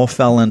 it all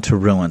fell into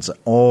ruins. It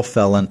all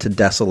fell into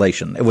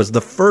desolation. It was the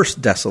first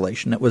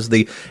desolation. It was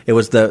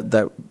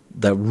the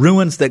the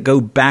ruins that go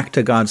back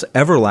to God's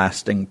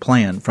everlasting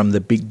plan from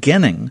the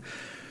beginning.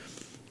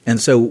 And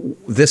so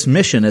this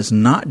mission is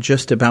not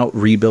just about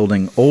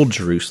rebuilding old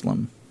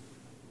Jerusalem.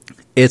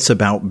 It's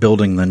about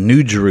building the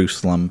new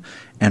Jerusalem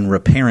and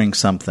repairing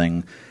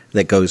something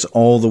that goes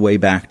all the way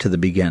back to the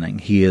beginning.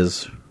 He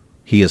is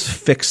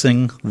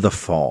fixing the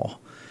fall.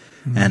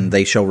 Mm-hmm. And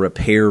they shall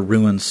repair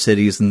ruined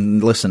cities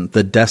and, listen,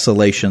 the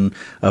desolation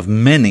of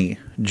many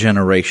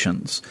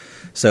generations.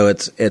 So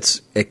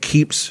it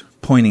keeps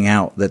pointing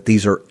out that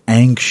these are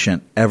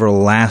ancient,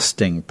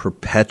 everlasting,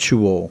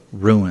 perpetual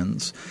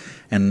ruins.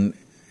 And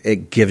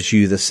it gives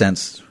you the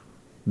sense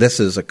this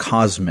is a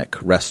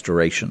cosmic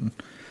restoration,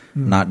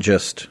 not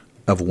just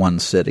of one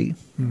city.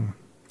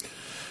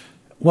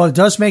 Well, it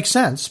does make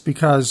sense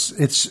because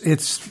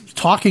it's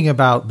talking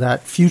about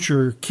that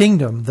future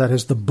kingdom that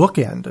is the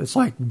bookend. It's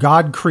like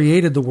God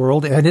created the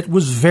world and it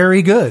was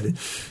very good.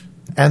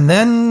 And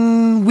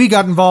then we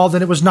got involved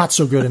and it was not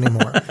so good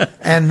anymore.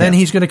 And then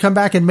he's going to come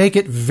back and make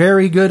it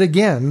very good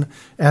again.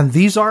 And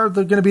these are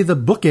going to be the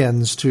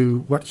bookends to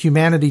what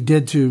humanity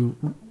did to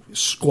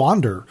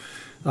squander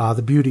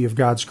the beauty of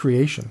God's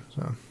creation.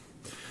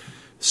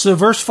 So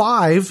verse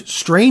 5,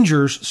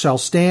 strangers shall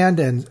stand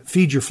and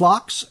feed your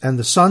flocks, and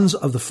the sons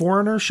of the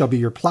foreigner shall be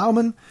your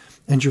plowmen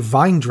and your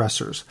vine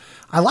dressers.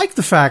 I like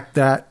the fact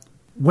that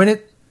when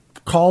it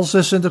calls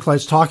this into play,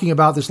 it's talking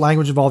about this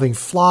language involving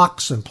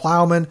flocks and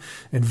plowmen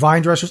and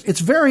vine dressers.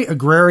 It's very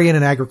agrarian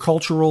and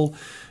agricultural.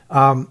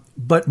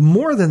 But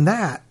more than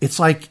that, it's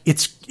like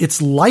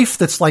it's life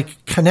that's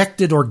like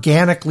connected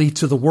organically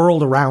to the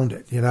world around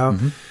it, you know?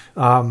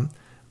 Mm-hmm.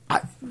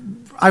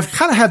 I've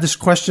kind of had this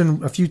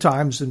question a few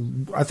times,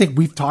 and I think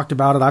we've talked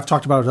about it. I've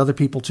talked about it with other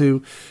people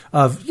too.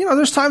 Of, you know,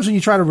 there's times when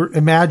you try to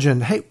imagine,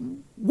 hey,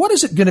 what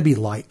is it going to be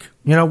like?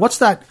 You know, what's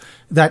that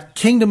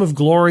kingdom of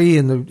glory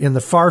in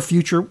the far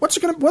future? What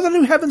are the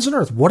new heavens and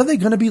earth? What are they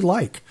going to be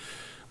like?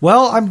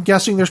 Well, I'm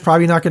guessing there's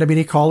probably not going to be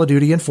any Call of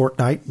Duty and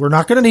Fortnite. We're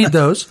not going to need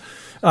those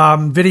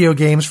video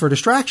games for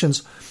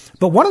distractions.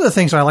 But one of the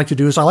things I like to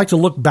do is I like to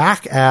look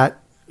back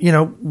at, you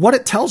know, what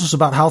it tells us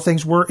about how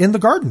things were in the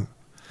garden.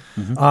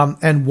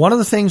 Mm-hmm. And one of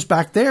the things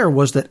back there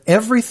was that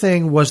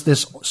everything was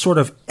this sort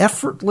of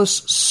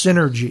effortless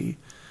synergy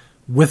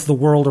with the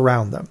world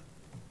around them.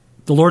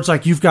 The Lord's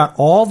like, you've got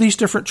all these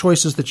different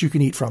choices that you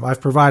can eat from.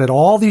 I've provided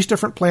all these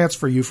different plants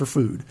for you for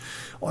food.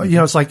 Mm-hmm. You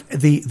know, it's like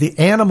the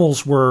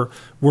animals were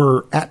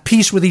at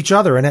peace with each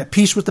other and at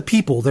peace with the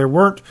people. There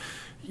weren't,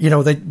 you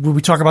know, when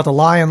we talk about the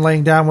lion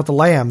laying down with the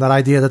lamb, that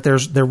idea that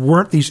there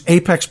weren't these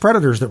apex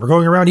predators that were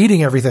going around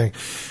eating everything.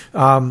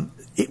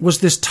 It was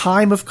this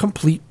time of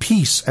complete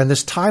peace and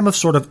this time of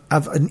sort of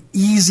an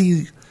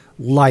easy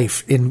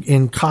life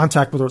in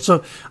contact with the world.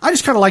 So I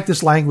just kind of like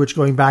this language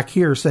going back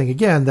here, saying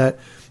again that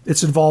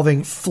it's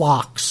involving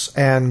flocks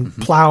and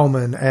mm-hmm.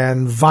 plowmen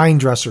and vine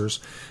dressers,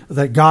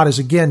 that God is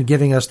again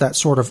giving us that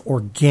sort of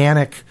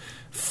organic,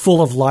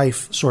 full of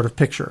life sort of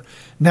picture.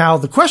 Now,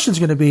 the question is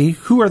going to be,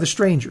 who are the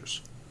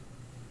strangers?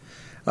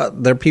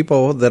 They're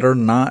people that are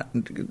not...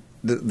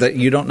 that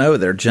you don't know.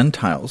 They're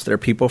Gentiles. They're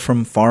people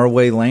from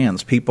faraway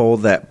lands, people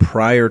that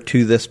prior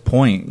to this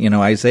point, you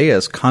know, Isaiah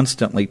is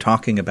constantly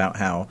talking about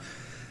how,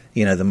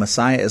 you know, the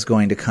Messiah is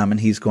going to come and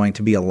he's going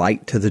to be a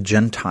light to the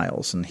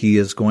Gentiles, and he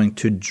is going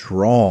to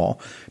draw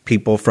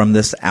people from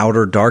this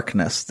outer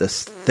darkness,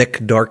 this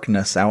thick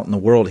darkness out in the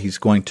world. He's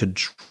going to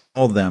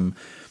draw them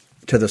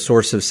to the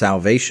source of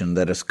salvation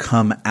that has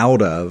come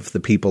out of the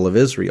people of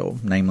Israel,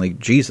 namely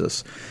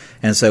Jesus.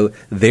 And so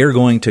they're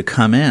going to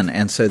come in.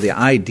 And so the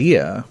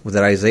idea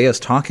that Isaiah is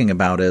talking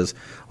about is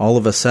all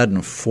of a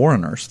sudden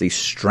foreigners, these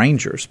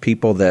strangers,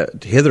 people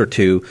that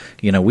hitherto,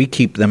 you know, we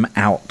keep them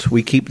out.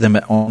 We keep them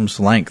at arm's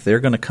length. They're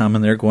going to come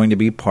and they're going to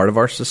be part of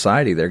our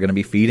society. They're going to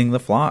be feeding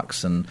the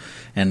flocks and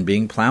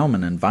being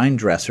plowmen and vine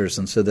dressers.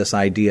 And so this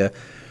idea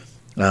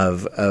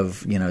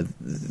of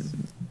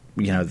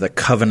you know, the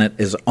covenant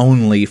is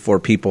only for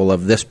people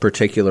of this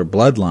particular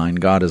bloodline,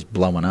 God is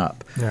blowing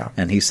up. Yeah.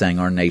 And he's saying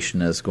our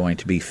nation is going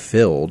to be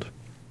filled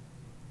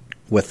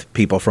with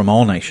people from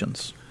all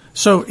nations.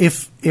 So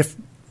if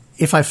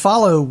I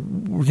follow,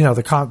 you know,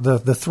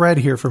 the thread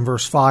here from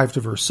verse 5 to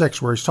verse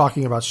 6, where he's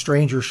talking about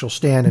strangers shall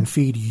stand and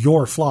feed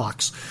your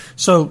flocks.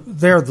 So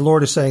there the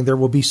Lord is saying there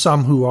will be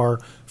some who are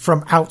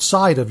from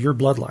outside of your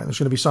bloodline. There's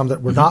going to be some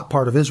that were not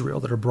part of Israel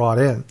that are brought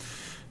in.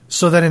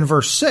 So that in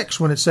verse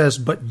 6, when it says,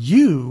 but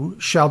you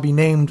shall be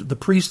named the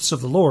priests of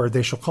the Lord,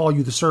 they shall call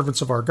you the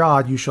servants of our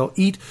God, you shall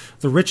eat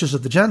the riches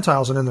of the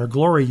Gentiles, and in their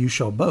glory you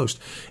shall boast.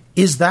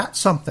 Is that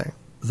something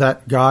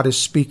that God is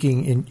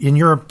speaking, in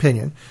your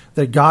opinion,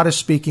 that God is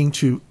speaking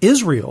to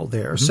Israel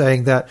there, mm-hmm.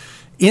 saying that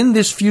in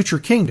this future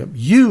kingdom,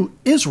 you,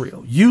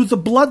 Israel, you, the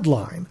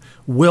bloodline,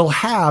 will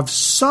have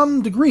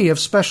some degree of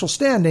special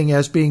standing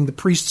as being the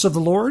priests of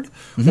the Lord,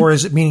 mm-hmm. or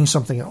is it meaning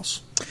something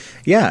else?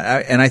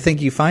 Yeah, and I think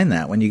you find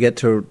that when you get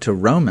to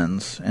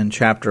Romans in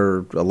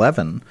chapter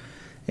 11,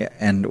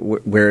 And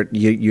where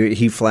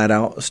he flat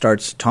out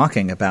starts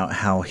talking about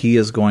how he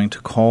is going to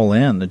call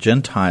in the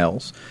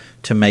Gentiles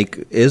to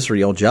make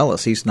Israel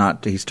jealous. He's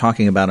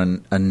talking about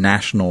a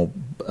national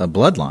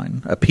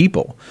bloodline, a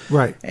people.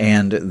 Right.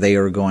 And they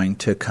are going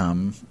to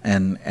come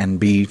and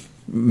be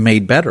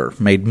made better,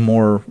 made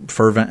more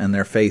fervent in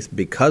their faith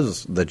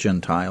because the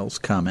Gentiles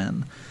come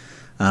in.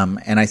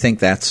 And I think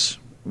that's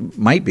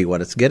might be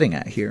what it's getting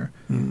at here.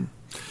 Mm.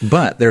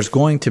 But there's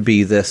going to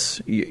be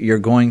this, you're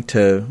going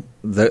to,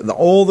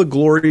 all the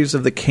glories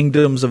of the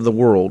kingdoms of the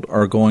world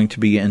are going to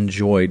be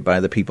enjoyed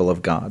by the people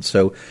of God.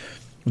 So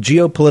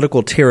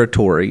geopolitical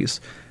territories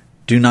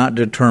do not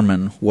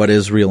determine what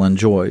Israel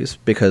enjoys,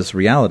 because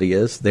reality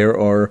is there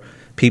are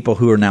people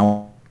who are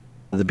now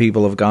the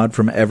people of God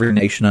from every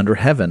nation under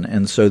heaven.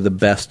 And so the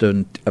best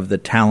of the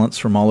talents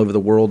from all over the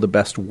world, the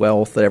best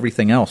wealth,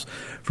 everything else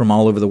from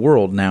all over the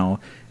world now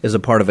is a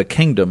part of a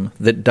kingdom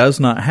that does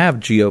not have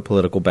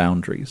geopolitical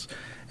boundaries.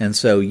 And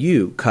so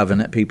you,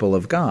 covenant people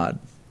of God,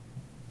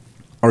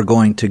 are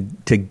going to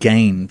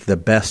gain the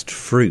best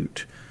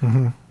fruit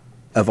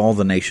of all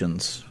the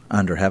nations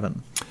under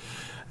heaven.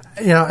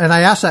 And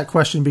I asked that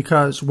question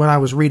because when I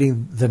was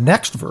reading the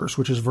next verse,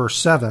 which is verse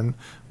 7,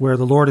 where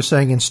the Lord is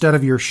saying, instead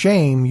of your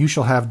shame, you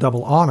shall have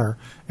double honor,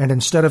 and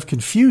instead of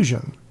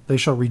confusion, they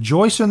shall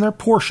rejoice in their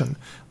portion.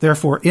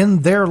 Therefore,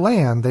 in their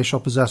land they shall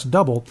possess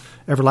double.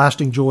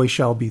 Everlasting joy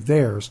shall be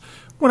theirs.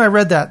 When I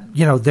read that,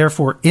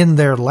 therefore, in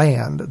their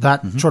land,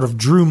 that sort of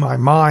drew my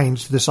mind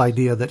to this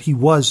idea that he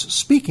was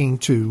speaking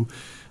to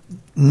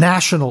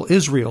national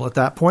Israel at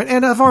that point.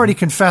 And I've already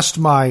confessed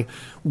my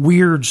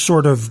weird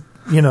sort of,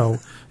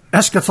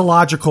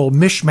 eschatological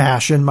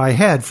mishmash in my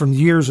head from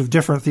years of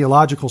different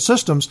theological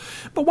systems.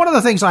 But one of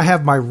the things I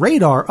have my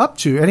radar up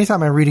to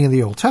anytime I'm reading in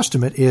the Old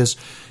Testament is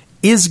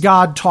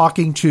God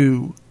talking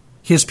to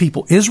his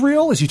people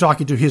Israel? Is he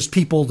talking to his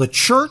people the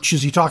church?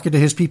 Is he talking to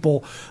his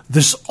people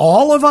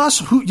all of us?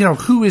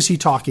 Who is he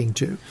talking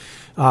to?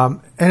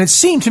 And it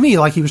seemed to me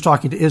like he was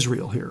talking to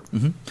Israel here.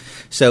 Mm-hmm.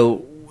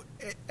 So,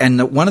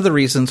 and one of the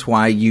reasons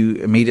why you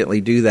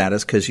immediately do that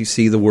is because you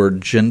see the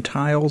word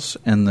Gentiles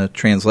in the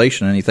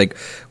translation, and you think,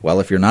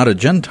 well, if you're not a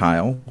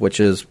Gentile, which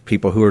is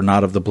people who are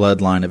not of the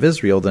bloodline of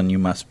Israel, then it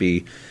must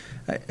be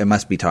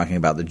talking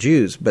about the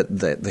Jews. But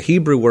the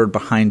Hebrew word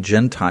behind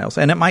Gentiles,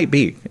 and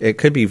it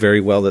could be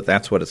very well that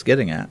that's what it's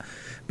getting at.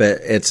 But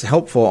it's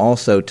helpful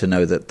also to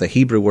know that the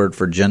Hebrew word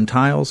for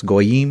Gentiles,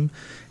 goyim,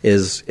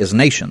 is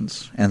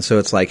nations. And so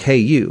it's like,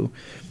 hey,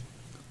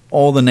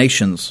 all the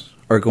nations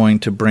are going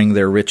to bring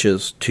their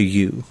riches to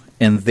you,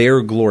 and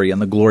their glory and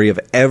the glory of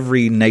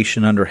every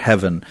nation under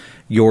heaven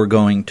you're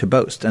going to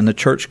boast. And the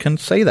church can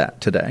say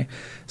that today.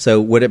 So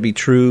would it be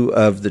true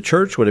of the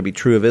church? Would it be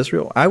true of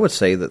Israel? I would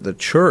say that the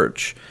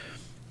church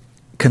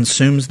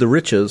consumes the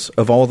riches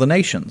of all the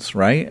nations,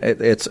 right?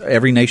 It's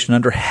every nation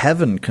under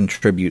heaven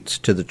contributes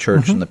to the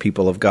church and the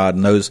people of God.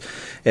 And those,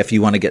 if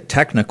you want to get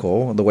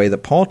technical, the way that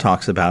Paul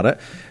talks about it,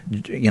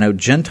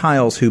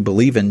 Gentiles who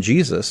believe in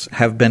Jesus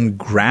have been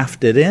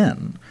grafted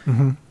in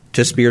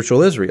to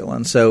spiritual Israel.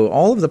 And so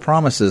all of the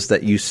promises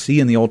that you see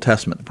in the Old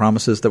Testament, the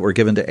promises that were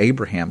given to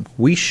Abraham,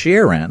 we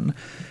share in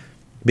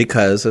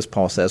because, as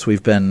Paul says,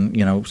 we've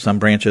been, some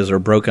branches are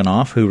broken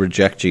off who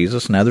reject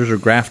Jesus and others are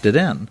grafted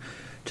in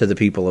to the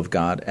people of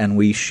God, and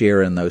we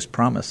share in those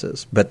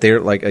promises. But there,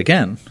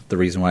 again, the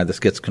reason why this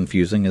gets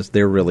confusing is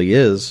there really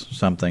is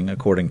something,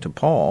 according to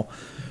Paul,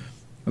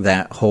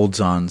 that holds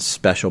on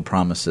special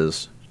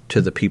promises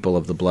to the people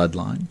of the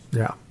bloodline.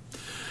 Yeah.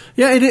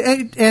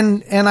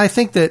 And I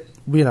think that,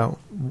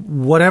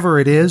 whatever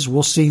it is,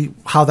 we'll see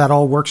how that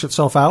all works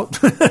itself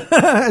out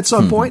at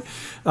some point,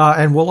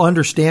 and we'll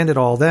understand it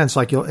all then. It's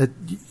like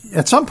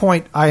at some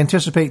point, I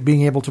anticipate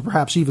being able to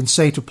perhaps even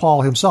say to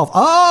Paul himself,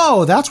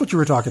 "Oh, that's what you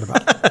were talking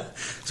about."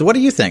 So, what do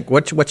you think?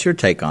 What's your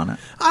take on it?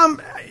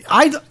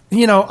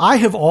 I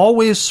have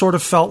always sort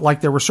of felt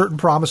like there were certain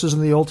promises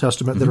in the Old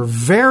Testament that are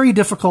very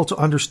difficult to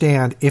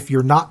understand if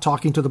you're not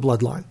talking to the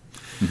bloodline.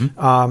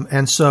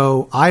 And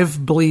so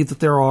I've believed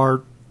that there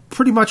are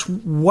pretty much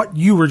what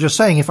you were just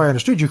saying, if I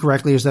understood you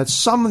correctly, is that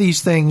some of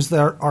these things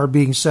that are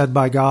being said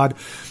by God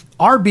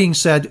are being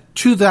said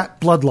to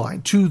that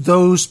bloodline, to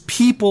those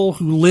people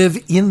who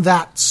live in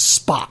that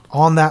spot,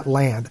 on that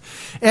land.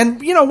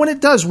 And, when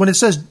it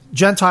says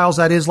Gentiles,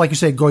 that is, like you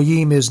say,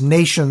 goyim is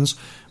nations,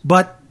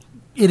 but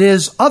it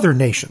is other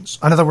nations.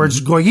 In other words,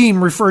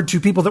 goyim referred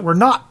to people that were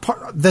not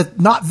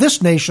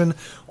this nation,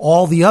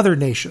 all the other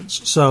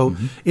nations. So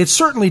it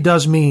certainly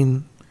does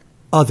mean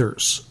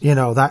others,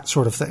 that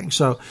sort of thing.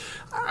 So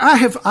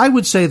I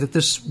would say that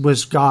this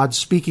was God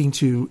speaking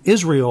to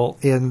Israel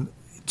in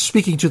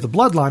speaking to the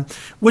bloodline,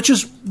 which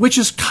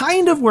is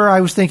kind of where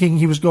I was thinking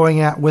he was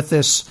going at with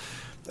this.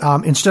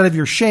 Instead of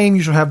your shame,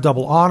 you shall have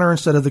double honor.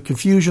 Instead of the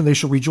confusion, they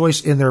shall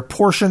rejoice in their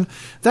portion.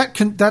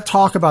 That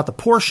talk about the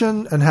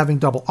portion and having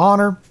double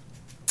honor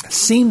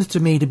seemed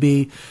to me to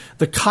be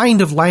the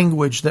kind of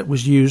language that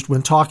was used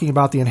when talking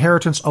about the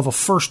inheritance of a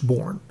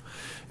firstborn.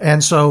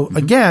 And so,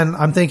 again,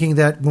 I'm thinking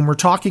that when we're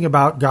talking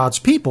about God's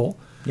people,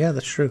 yeah,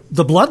 that's true.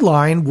 The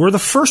bloodline were the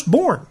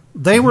firstborn.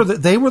 They were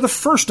the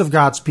first of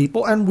God's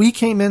people, and we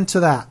came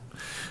into that.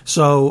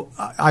 So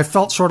I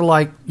felt sort of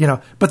like,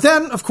 but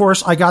then, of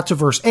course, I got to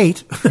verse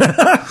 8,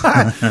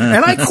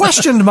 and I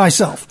questioned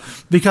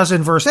myself, because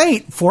in verse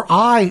 8, for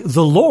I,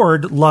 the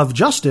Lord, love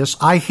justice.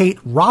 I hate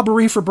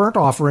robbery for burnt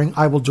offering.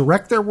 I will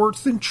direct their work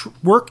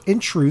in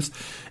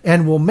truth,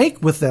 and will make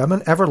with them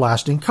an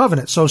everlasting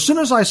covenant. So as soon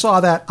as I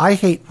saw that, I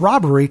hate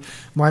robbery,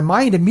 my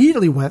mind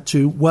immediately went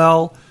to,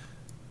 well,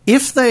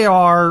 if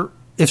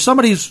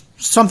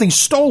something's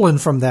stolen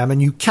from them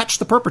and you catch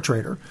the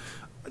perpetrator,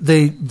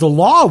 the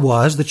law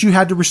was that you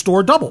had to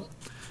restore double.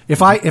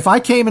 If I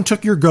came and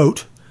took your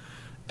goat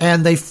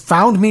and they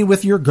found me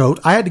with your goat,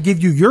 I had to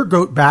give you your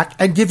goat back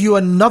and give you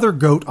another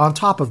goat on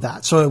top of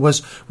that. So it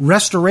was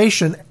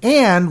restoration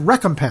and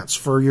recompense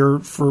for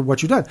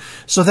what you've done.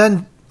 So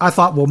then I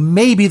thought, well,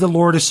 maybe the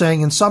Lord is saying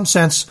in some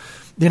sense,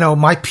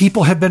 my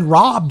people have been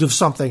robbed of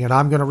something and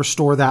I'm going to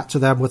restore that to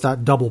them with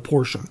that double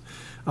portion.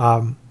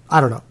 I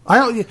don't know.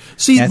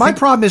 My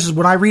problem is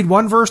when I read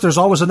one verse, there's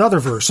always another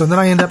verse, and then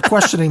I end up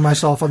questioning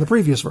myself on the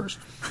previous verse.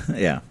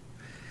 Yeah.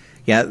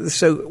 Yeah,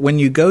 so when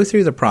you go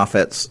through the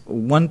prophets,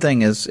 one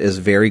thing is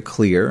very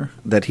clear,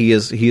 that he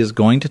is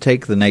going to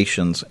take the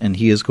nations and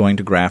he is going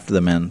to graft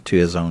them into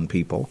his own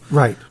people.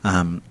 Right.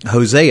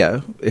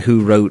 Hosea,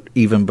 who wrote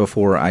even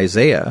before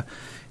Isaiah,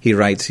 he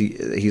writes,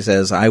 he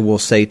says, I will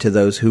say to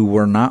those who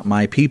were not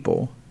my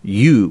people,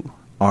 you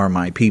are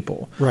my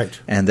people. Right.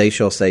 And they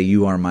shall say,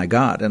 you are my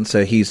God. And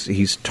so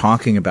he's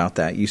talking about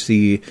that. You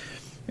see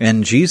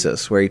in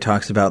Jesus where he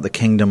talks about the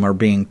kingdom are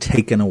being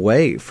taken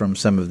away from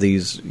some of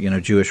these,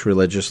 Jewish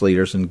religious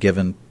leaders and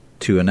given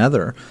to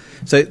another.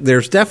 So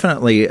there's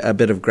definitely a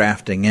bit of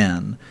grafting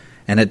in,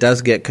 and it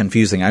does get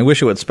confusing. I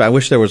wish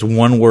there was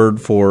one word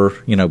for,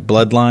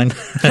 bloodline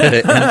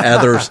and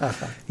others,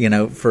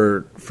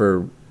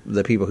 for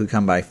the people who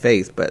come by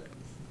faith, but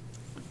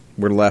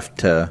we're left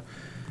to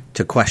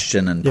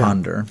question and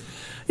ponder.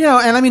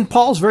 And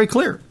Paul's very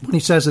clear when he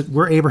says that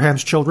we're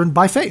Abraham's children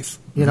by faith.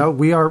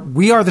 We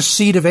are the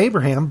seed of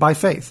Abraham by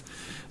faith.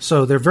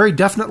 So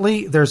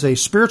there's a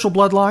spiritual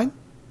bloodline,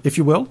 if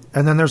you will,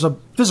 and then there's a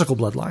physical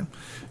bloodline.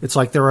 It's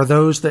like there are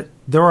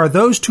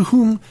those to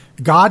whom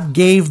God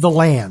gave the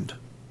land,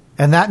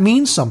 and that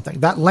means something.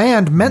 That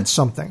land meant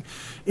something.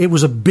 It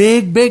was a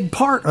big, big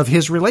part of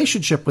his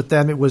relationship with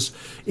them. It was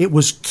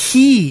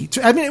key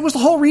to. It was the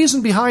whole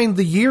reason behind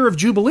the year of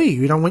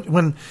Jubilee.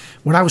 When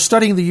I was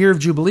studying the year of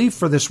Jubilee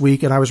for this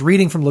week, and I was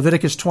reading from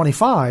Leviticus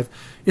 25,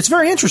 it's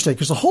very interesting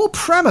because the whole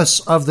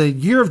premise of the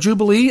year of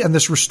Jubilee and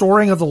this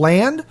restoring of the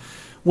land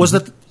was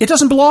that it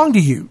doesn't belong to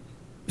you.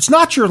 It's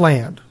not your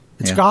land.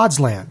 It's God's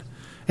land,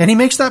 and he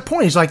makes that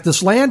point. He's like,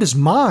 this land is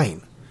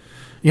mine.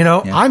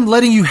 I'm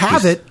letting you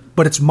have it,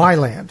 but it's my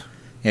land.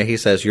 Yeah, he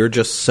says, you're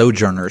just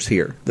sojourners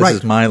here. This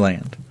is my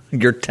land.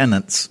 You're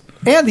tenants.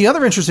 And the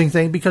other interesting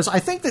thing, because I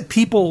think that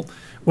people,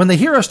 when they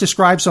hear us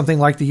describe something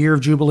like the year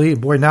of Jubilee, and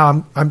boy,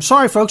 now I'm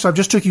sorry, folks, I've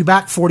just took you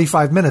back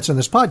 45 minutes in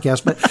this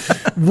podcast, but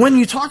when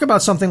you talk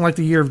about something like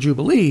the year of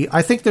Jubilee,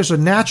 I think there's a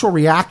natural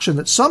reaction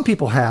that some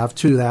people have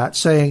to that,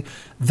 saying,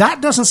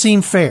 that doesn't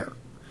seem fair.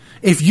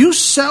 If you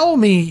sell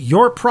me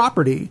your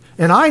property,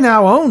 and I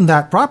now own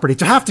that property,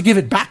 to have to give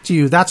it back to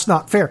you, that's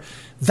not fair.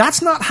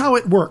 That's not how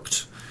it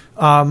worked.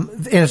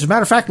 And as a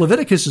matter of fact,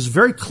 Leviticus is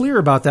very clear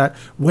about that.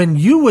 When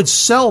you would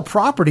sell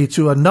property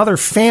to another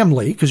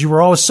family, because you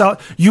were always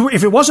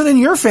if it wasn't in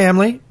your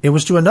family, it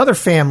was to another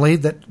family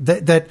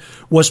that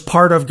was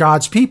part of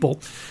God's people,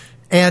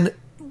 and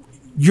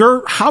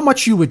how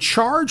much you would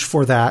charge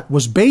for that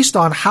was based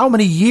on how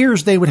many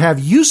years they would have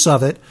use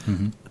of it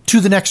to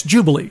the next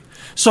Jubilee.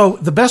 So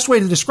the best way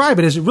to describe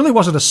it is it really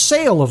wasn't a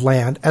sale of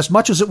land as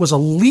much as it was a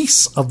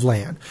lease of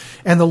land.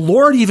 And the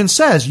Lord even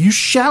says, you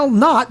shall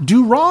not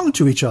do wrong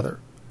to each other.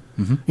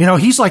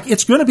 He's like,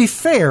 it's going to be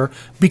fair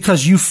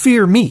because you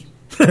fear me.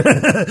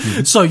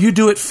 So you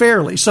do it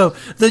fairly. So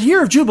the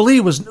year of Jubilee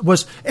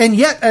was, and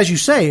yet, as you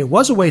say, it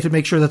was a way to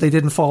make sure that they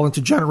didn't fall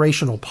into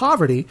generational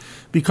poverty,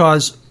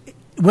 because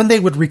when they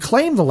would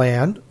reclaim the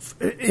land,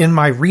 in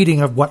my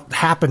reading of what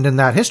happened in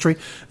that history,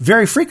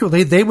 very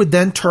frequently they would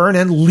then turn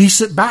and lease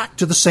it back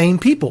to the same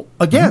people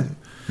again.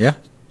 Yeah.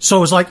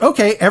 So it's like,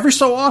 okay, every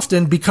so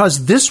often,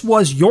 because this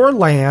was your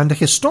land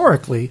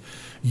historically,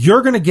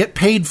 you're going to get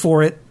paid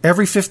for it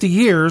every 50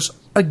 years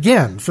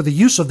again for the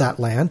use of that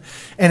land.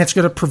 And it's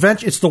going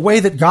to it's the way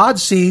that God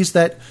sees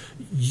that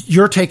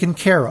you're taken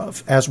care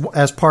of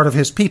as part of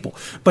his people.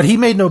 But he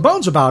made no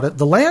bones about it.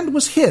 The land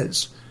was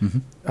his,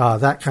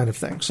 that kind of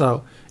thing.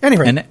 So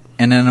anyway.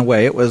 And in a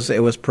way, it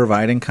was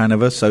providing kind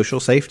of a social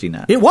safety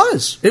net. It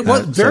was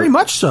very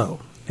much so.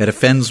 It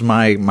offends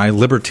my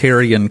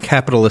libertarian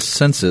capitalist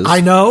senses. I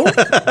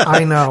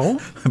know.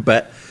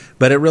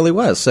 But it really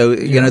was. So,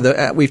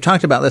 we've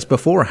talked about this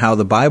before, how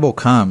the Bible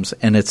comes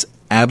and it's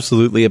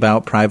absolutely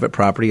about private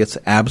property. It's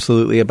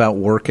absolutely about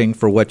working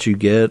for what you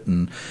get.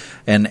 And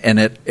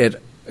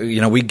it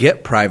we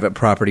get private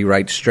property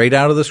rights straight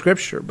out of the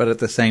Scripture. But at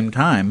the same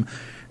time,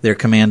 they're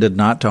commanded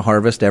not to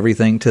harvest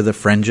everything to the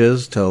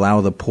fringes, to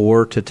allow the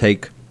poor to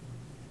take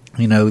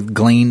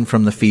glean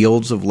from the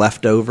fields of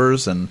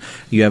leftovers, and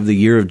you have the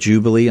year of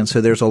Jubilee. And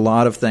so there's a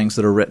lot of things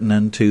that are written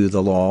into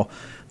the law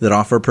that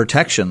offer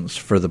protections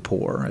for the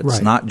poor. It's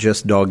Right. not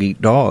just dog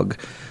eat dog.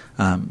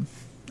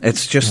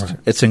 It's just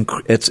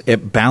Right.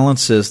 it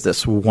balances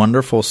this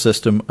wonderful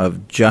system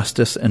of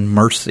justice and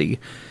mercy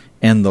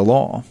in the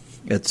law.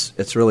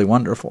 It's really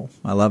wonderful.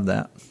 I love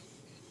that.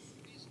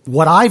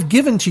 What I've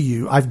given to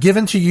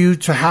you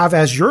to have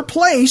as your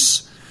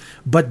place,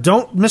 but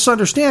don't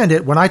misunderstand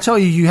it. When I tell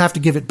you have to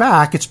give it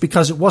back, it's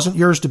because it wasn't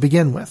yours to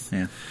begin with.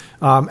 Yeah.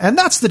 And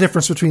that's the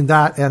difference between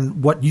that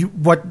and what we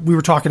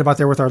were talking about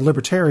there with our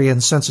libertarian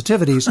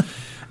sensitivities.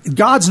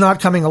 God's not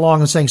coming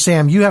along and saying,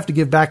 Sam, you have to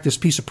give back this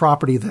piece of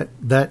property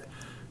that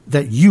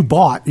you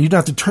bought. You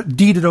don't have to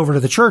deed it over to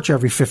the church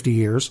every 50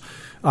 years.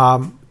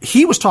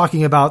 He was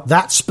talking about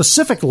that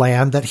specific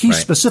land that he Right.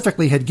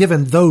 specifically had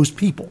given those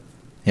people.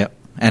 Yep.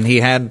 And he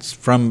had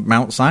from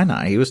Mount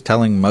Sinai. He was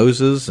telling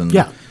Moses, and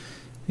Yeah.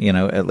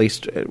 at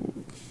least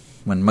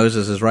when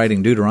Moses is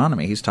writing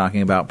Deuteronomy, he's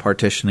talking about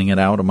partitioning it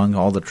out among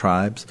all the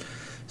tribes.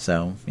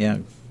 So, yeah,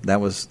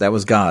 that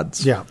was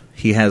God's. Yeah.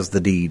 He has the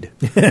deed.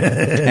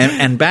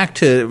 and back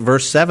to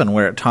verse 7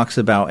 where it talks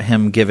about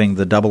him giving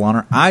the double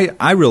honor.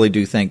 I really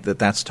do think that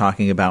that's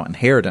talking about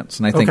inheritance.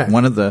 And I think Okay.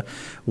 one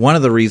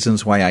of the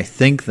reasons why I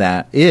think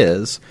that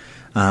is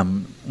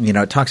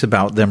it talks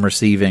about them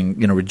receiving,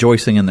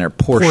 rejoicing in their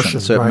portion.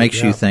 So it right, makes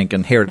yeah. you think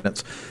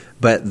inheritance.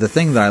 But the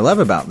thing that I love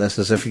about this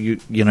is if you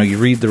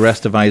read the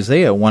rest of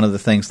Isaiah, one of the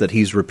things that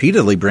he's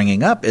repeatedly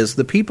bringing up is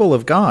the people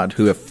of God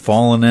who have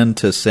fallen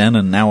into sin,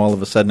 and now all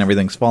of a sudden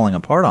everything's falling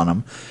apart on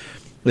them.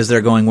 Is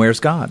they're going, where's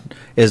God?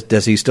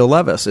 Does he still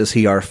love us? Is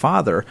he our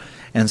Father?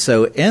 And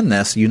so in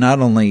this, you're not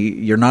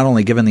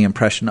only given the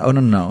impression,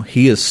 no,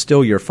 he is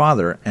still your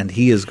Father, and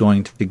he is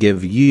going to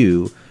give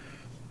you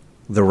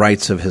the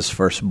rights of his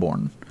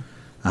firstborn.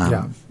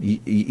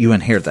 You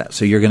inherit that.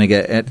 So you're going to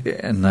get,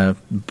 in the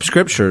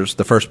scriptures,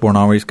 the firstborn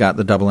always got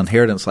the double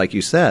inheritance, like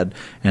you said,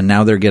 and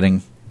now they're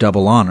getting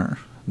double honor.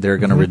 They're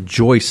going to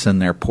rejoice in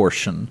their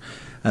portion.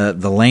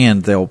 The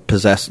land they'll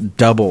possess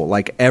double,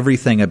 like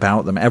everything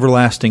about them.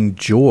 Everlasting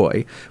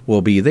joy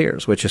will be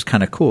theirs, which is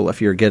kind of cool.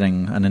 If you're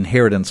getting an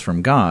inheritance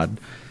from God,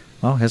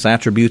 well, his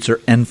attributes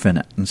are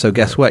infinite. And so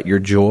guess what? Your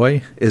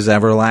joy is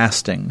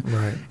everlasting.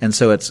 Right. And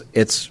so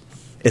it's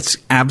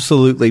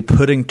absolutely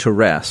putting to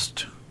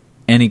rest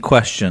any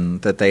question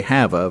that they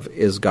have of,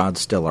 is God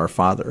still our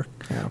Father?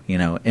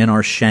 Yeah. In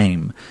our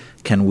shame,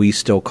 can we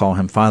still call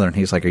him Father? And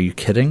he's like, are you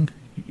kidding?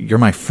 You're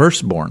my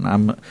firstborn.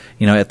 I'm,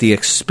 at the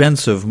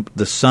expense of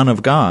the Son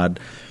of God,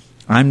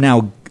 I'm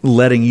now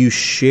letting you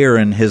share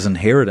in his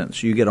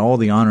inheritance. You get all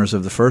the honors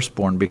of the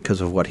firstborn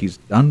because of what he's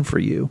done for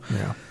you.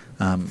 Yeah.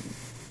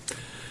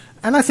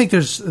 And I think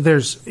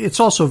it's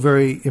also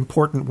very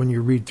important when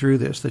you read through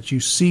this that you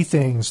see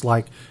things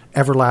like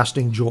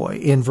everlasting joy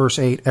in verse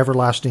 8,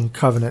 everlasting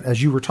covenant,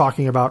 as you were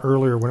talking about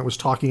earlier when it was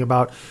talking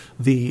about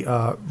the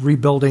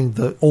rebuilding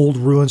the old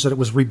ruins, that it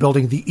was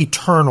rebuilding the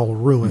eternal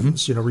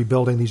ruins,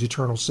 rebuilding these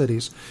eternal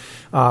cities.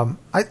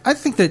 I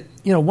think that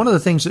one of the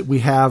things that we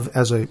have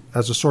as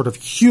a sort of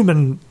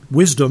human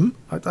wisdom,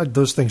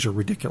 those things are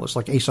ridiculous,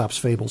 like Aesop's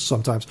fables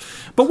sometimes,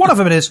 but one of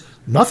them is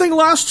nothing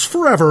lasts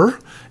forever,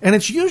 and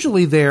it's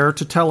usually there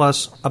to tell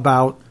us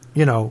about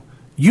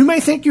you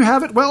may think you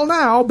have it well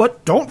now,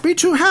 but don't be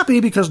too happy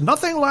because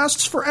nothing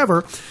lasts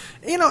forever.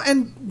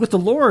 And with the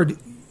Lord,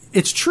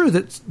 it's true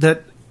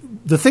that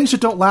the things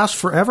that don't last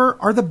forever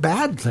are the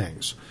bad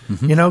things.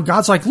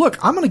 God's like,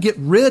 look, I'm going to get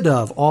rid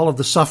of all of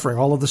the suffering,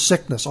 all of the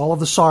sickness, all of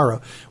the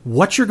sorrow.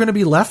 What you're going to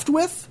be left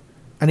with?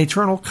 An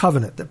eternal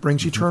covenant that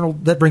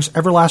brings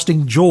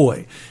everlasting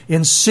joy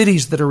in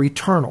cities that are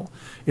eternal.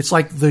 It's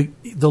like the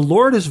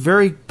Lord is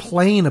very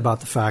plain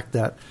about the fact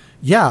that,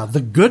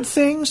 the good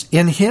things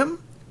in him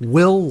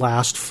will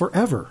last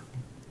forever.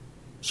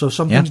 So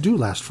some things do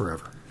last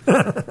forever.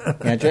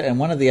 And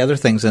one of the other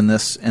things in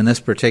this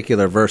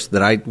particular verse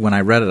that when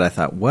I read it, I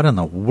thought, what in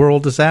the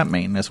world does that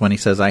mean? Is when he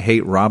says, I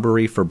hate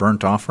robbery for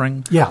burnt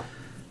offering. Yeah.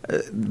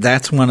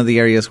 That's one of the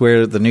areas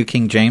where the New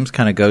King James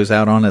kind of goes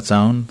out on its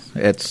own.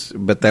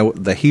 But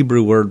the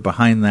Hebrew word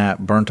behind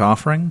that burnt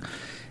offering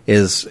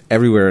is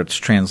everywhere it's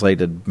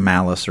translated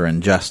malice or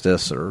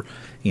injustice or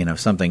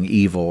something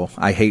evil.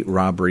 I hate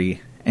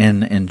robbery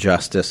and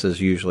injustice is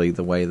usually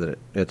the way that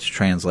it's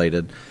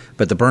translated.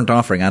 But the burnt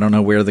offering, I don't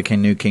know where the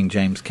New King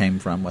James came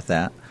from with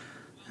that.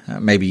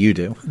 Maybe you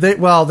do.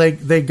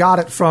 They got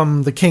it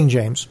from the King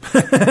James. So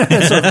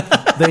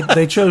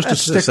they chose to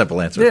stick. A simple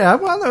answer. Yeah,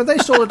 well, no, they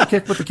still had to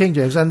kick with the King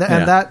James, and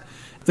that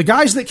the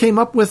guys that came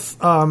up with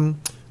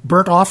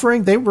burnt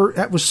offering, that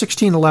was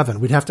 1611.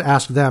 We'd have to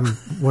ask them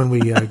when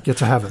we get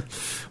to heaven.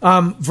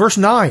 Verse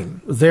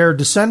 9: their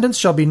descendants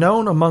shall be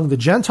known among the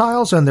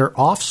Gentiles, and their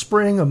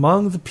offspring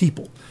among the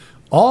people.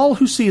 All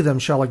who see them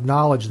shall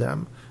acknowledge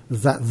them,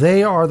 that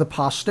they are the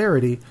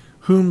posterity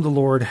whom the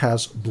Lord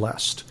has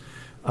blessed.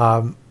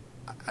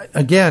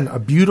 Again, a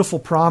beautiful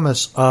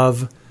promise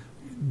of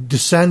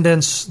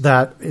descendants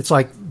that it's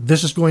like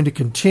this is going to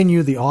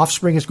continue. The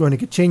offspring is going to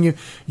continue.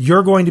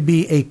 You're going to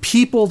be a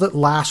people that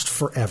last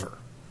forever.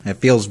 It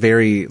feels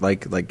very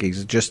like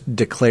he's just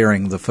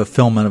declaring the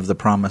fulfillment of the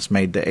promise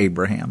made to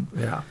Abraham.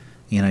 Yeah.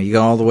 You know, you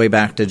go all the way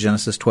back to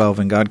Genesis 12,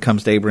 and God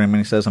comes to Abraham and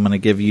he says, I'm going to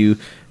give you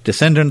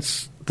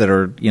descendants that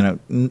are,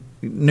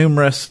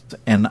 numerous,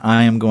 and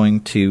I am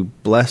going to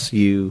bless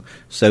you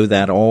so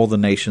that all the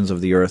nations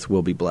of the earth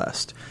will be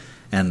blessed.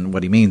 And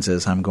what he means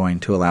is, I'm going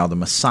to allow the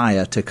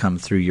Messiah to come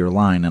through your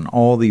line. And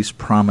all these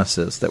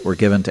promises that were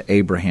given to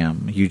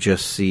Abraham, you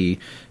just see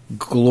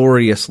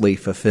gloriously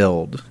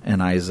fulfilled in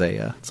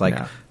Isaiah. It's like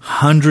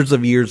hundreds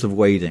of years of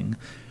waiting,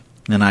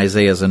 and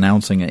Isaiah's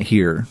announcing it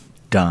here.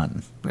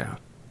 Done. Yeah.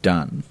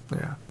 Done.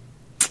 Yeah.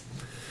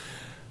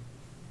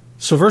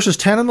 So verses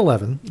 10 and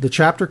 11, the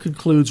chapter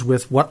concludes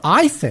with what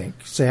I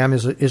think, Sam,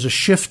 is a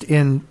shift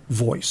in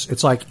voice.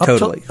 It's like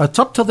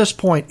up to this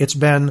point, it's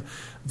been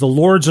the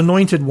Lord's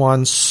anointed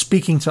one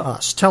speaking to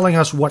us, telling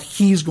us what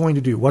he's going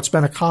to do, what's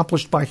been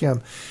accomplished by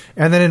him.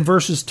 And then in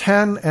verses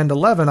 10 and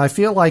 11, I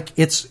feel like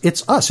it's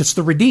us, it's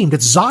the redeemed,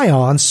 it's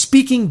Zion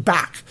speaking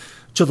back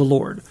to the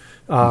Lord.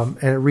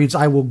 And it reads,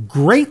 I will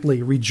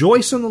greatly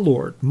rejoice in the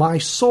Lord. My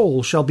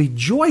soul shall be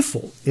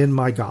joyful in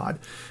my God.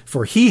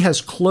 For he has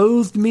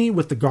clothed me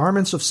with the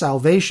garments of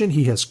salvation.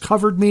 He has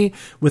covered me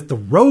with the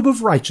robe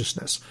of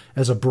righteousness.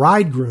 As a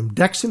bridegroom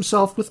decks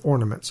himself with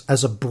ornaments,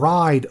 as a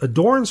bride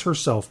adorns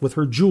herself with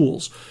her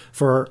jewels.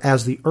 For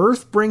as the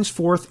earth brings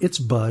forth its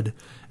bud,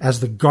 as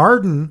the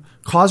garden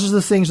causes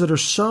the things that are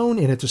sown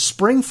in it to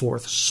spring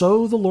forth,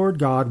 so the Lord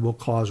God will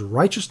cause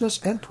righteousness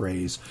and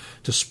praise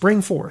to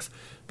spring forth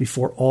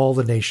before all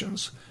the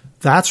nations.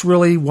 That's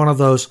really one of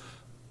those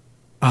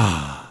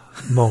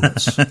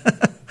moments.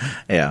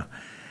 Yeah.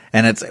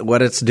 And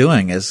what it's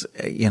doing is,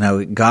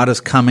 God is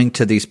coming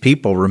to these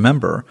people,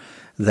 remember,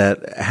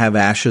 that have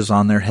ashes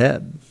on their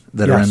head,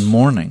 that are in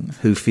mourning,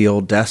 who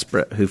feel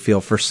desperate, who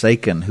feel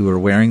forsaken, who are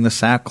wearing the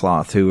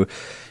sackcloth,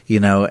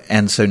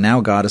 and so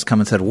now God has come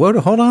and said, whoa,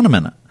 hold on a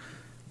minute.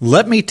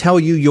 Let me tell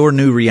you your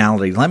new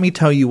reality. Let me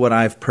tell you what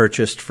I've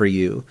purchased for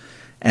you.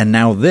 And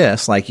now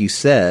this, like you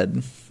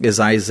said, is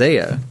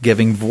Isaiah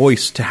giving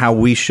voice to how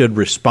we should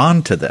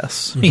respond to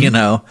this,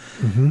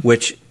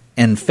 which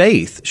in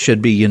faith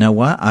should be,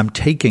 I'm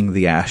taking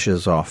the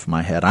ashes off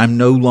my head. I'm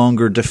no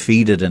longer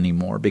defeated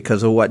anymore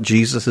because of what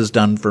Jesus has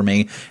done for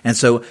me. And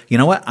so,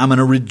 I'm going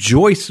to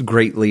rejoice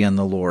greatly in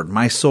the Lord.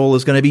 My soul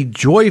is going to be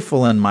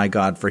joyful in my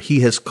God, for he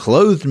has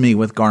clothed me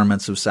with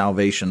garments of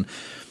salvation.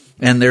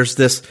 And there's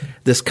this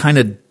kind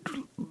of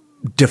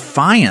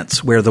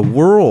defiance where the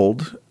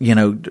world,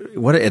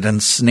 it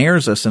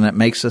ensnares us and it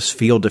makes us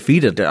feel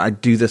defeated. I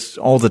do this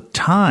all the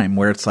time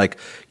where it's like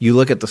you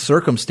look at the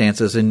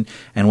circumstances and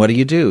what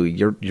do?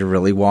 You're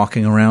really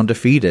walking around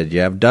defeated.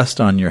 You have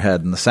dust on your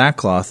head and the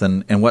sackcloth.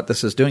 And what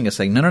this is doing is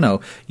saying, no,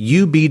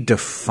 you be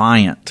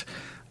defiant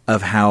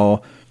of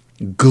how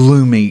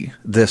gloomy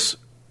this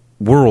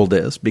world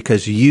is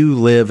because you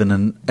live in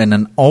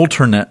an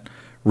alternate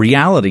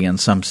reality in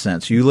some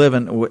sense. You live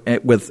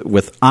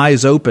with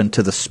eyes open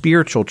to the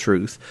spiritual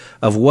truth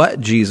of what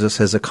Jesus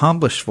has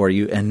accomplished for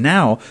you. And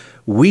now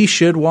we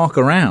should walk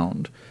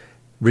around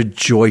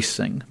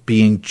rejoicing,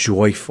 being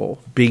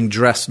joyful, being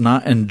dressed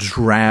not in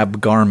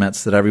drab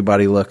garments that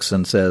everybody looks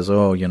and says,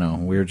 oh,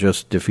 we're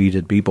just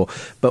defeated people,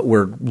 but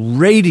we're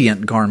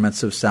radiant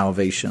garments of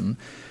salvation.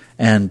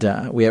 And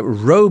we have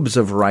robes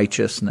of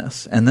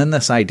righteousness. And then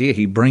this idea,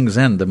 he brings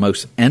in the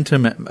most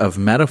intimate of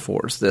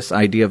metaphors, this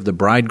idea of the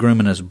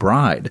bridegroom and his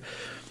bride.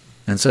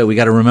 And so we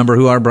got to remember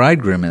who our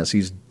bridegroom is.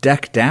 He's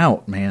decked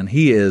out, man.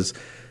 He is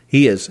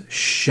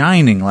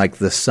shining like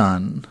the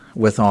sun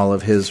with all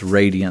of his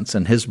radiance.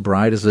 And his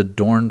bride has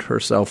adorned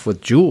herself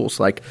with jewels.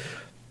 Like,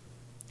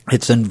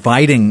 it's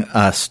inviting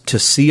us to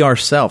see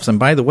ourselves. And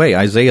by the way,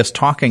 Isaiah's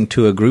talking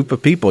to a group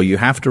of people. You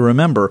have to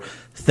remember,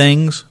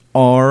 things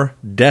are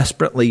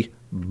desperately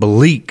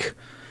bleak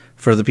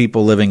for the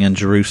people living in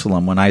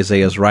Jerusalem when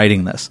Isaiah is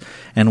writing this.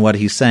 And what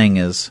he's saying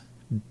is,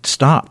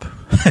 stop.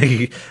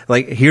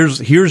 Like,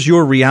 here's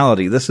your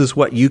reality. This is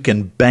what you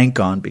can bank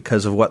on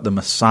because of what the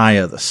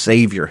Messiah, the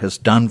Savior, has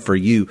done for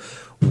you.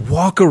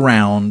 Walk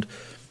around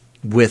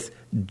with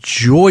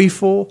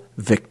joyful,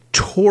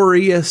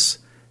 victorious,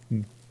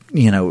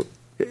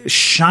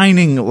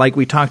 shining like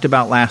we talked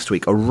about last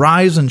week.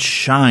 Arise and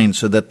shine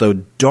so that the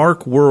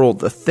dark world,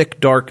 the thick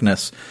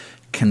darkness,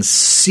 can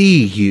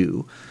see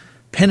you,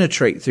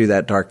 penetrate through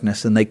that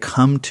darkness, and they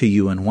come to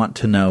you and want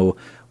to know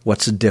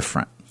what's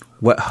different.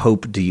 What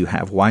hope do you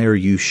have? Why are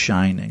you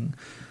shining?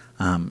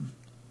 And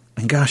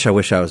gosh, I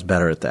wish I was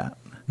better at that.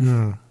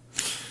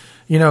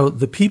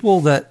 The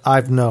people that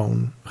I've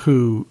known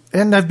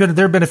and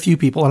there have been a few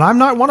people, and I'm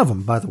not one of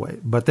them, by the way,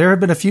 but there have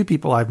been a few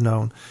people I've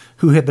known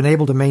who have been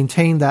able to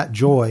maintain that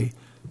joy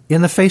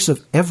in the face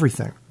of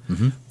everything.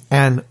 Mm-hmm.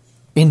 And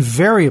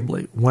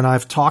invariably, when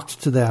I've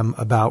talked to them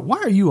about, why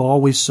are you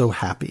always so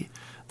happy?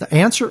 The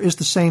answer is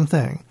the same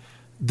thing.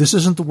 This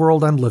isn't the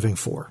world I'm living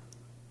for.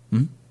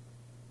 Mm-hmm.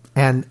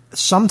 And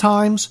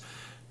sometimes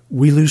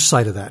we lose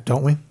sight of that,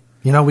 don't we?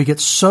 We get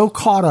so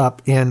caught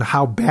up in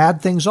how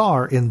bad things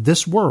are in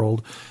this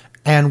world,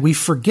 and we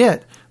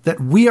forget that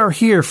we are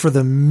here for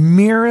the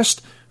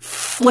merest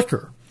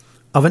flicker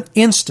of an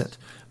instant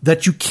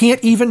that you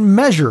can't even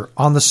measure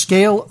on the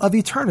scale of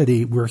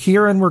eternity. We're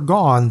here and we're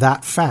gone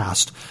that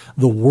fast.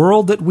 The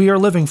world that we are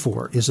living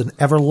for is an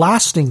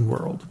everlasting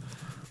world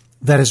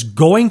that is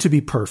going to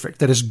be perfect,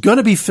 that is going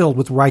to be filled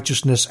with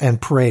righteousness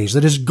and praise,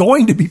 that is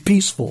going to be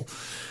peaceful.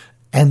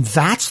 And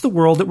that's the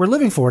world that we're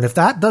living for. And if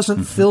that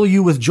doesn't fill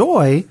you with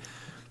joy,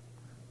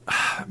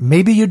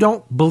 maybe you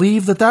don't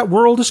believe that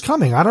world is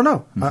coming. I don't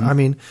know. I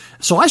mean,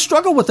 so I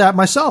struggle with that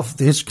myself.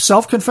 It's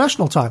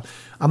self-confessional time.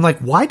 I'm like,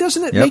 why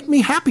doesn't it make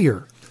me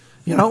happier?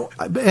 You know,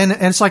 and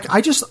it's like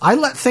I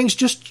let things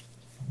just,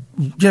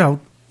 you know,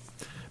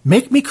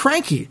 make me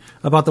cranky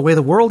about the way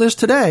the world is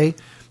today.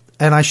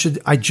 And I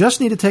just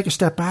need to take a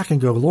step back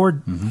and go,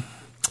 Lord,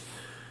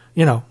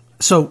 you know,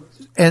 so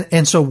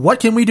what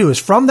can we do is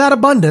from that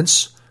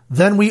abundance,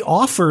 then we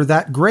offer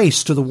that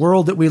grace to the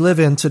world that we live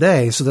in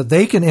today so that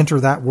they can enter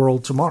that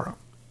world tomorrow.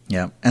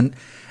 Yeah. And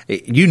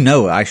you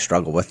know I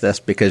struggle with this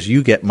because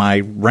you get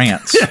my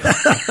rants.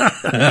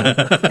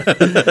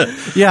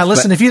 Yeah,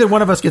 listen, if either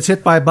one of us gets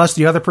hit by a bus,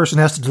 the other person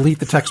has to delete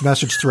the text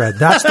message thread.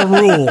 That's the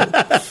rule.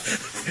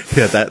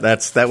 Yeah,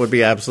 that would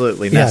be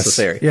absolutely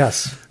necessary.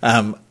 Yes.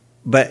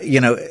 But, you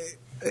know,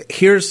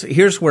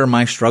 here's where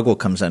my struggle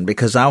comes in,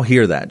 because I'll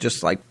hear that,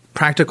 just like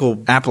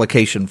practical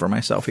application for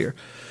myself here.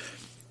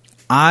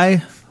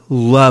 I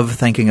love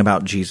thinking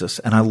about Jesus,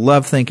 and I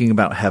love thinking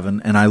about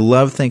heaven, and I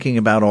love thinking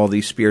about all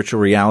these spiritual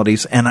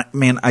realities. And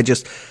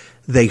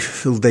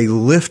they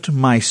lift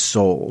my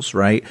souls,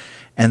 right?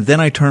 And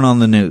then I turn on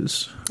the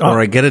news or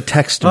I get a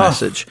text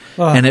message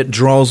and it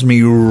draws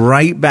me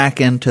right back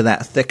into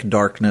that thick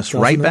darkness,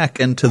 back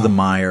into the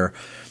mire.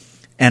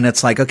 And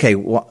it's like, okay,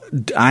 well,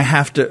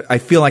 I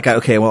feel like,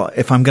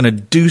 if I'm going to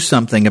do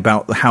something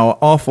about how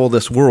awful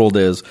this world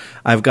is,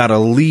 I've got to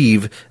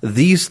leave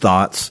these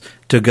thoughts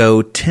to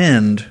go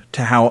tend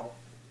to how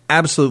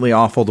absolutely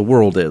awful the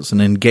world is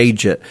and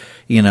engage it,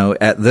 you know,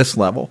 at this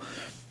level.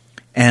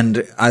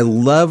 And I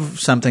love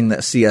something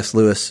that C.S.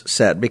 Lewis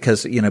said,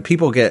 because, you know,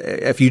 people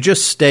if you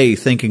just stay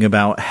thinking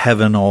about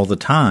heaven all the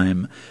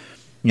time,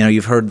 you know,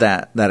 you've heard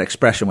that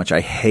expression, which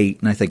I hate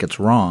and I think it's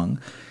wrong.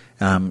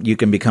 You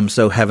can become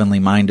so heavenly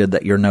minded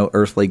that you're no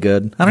earthly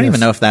good. I don't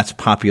even know if that's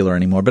popular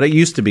anymore, but it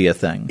used to be a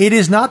thing. It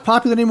is not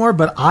popular anymore,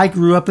 but I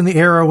grew up in the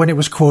era when it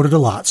was quoted a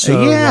lot.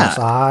 So yes,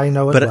 I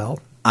know it well.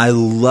 I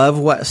love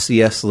what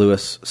C.S.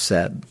 Lewis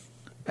said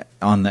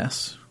on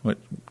this.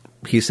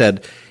 He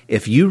said,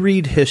 if you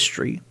read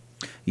history,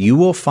 you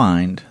will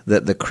find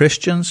that the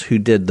Christians who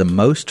did the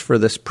most for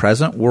this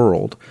present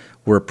world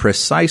were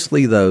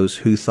precisely those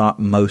who thought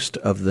most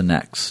of the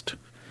next.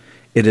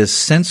 It is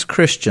since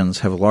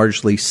Christians have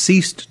largely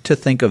ceased to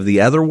think of the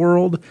other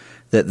world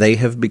that they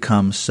have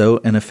become so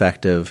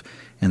ineffective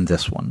in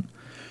this one.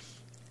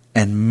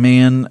 And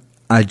man,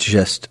 I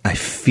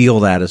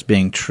feel that as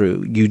being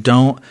true. You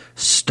don't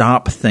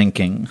stop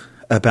thinking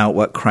about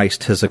what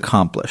Christ has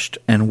accomplished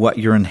and what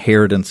your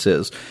inheritance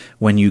is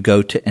when you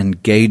go to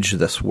engage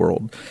this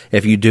world.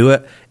 If you do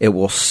it, it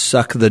will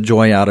suck the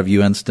joy out of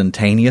you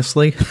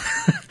instantaneously.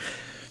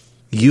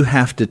 You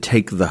have to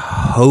take the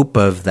hope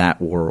of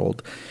that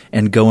world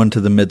and go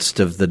into the midst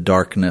of the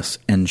darkness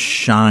and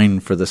shine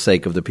for the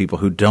sake of the people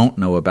who don't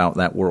know about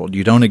that world.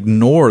 You don't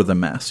ignore the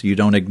mess. You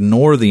don't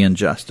ignore the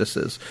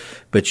injustices,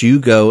 but you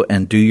go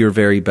and do your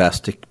very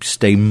best to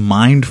stay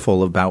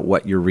mindful about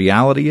what your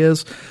reality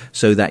is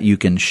so that you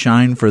can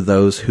shine for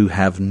those who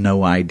have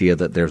no idea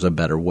that there's a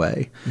better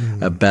way,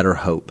 a better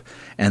hope.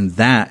 And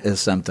that is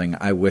something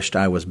I wished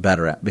I was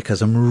better at,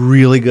 because I'm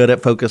really good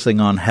at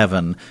focusing on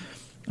heaven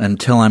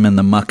until I'm in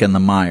the muck and the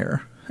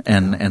mire.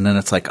 And then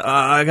it's like,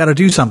 I got to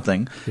do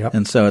something. Yep.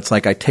 And so it's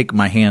like I take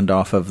my hand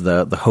off of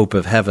the hope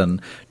of heaven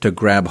to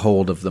grab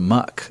hold of the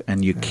muck,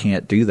 and you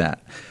can't do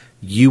that.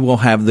 You will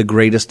have the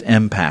greatest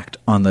impact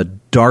on the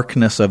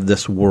darkness of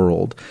this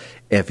world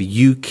if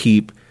you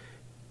keep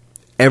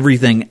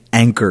everything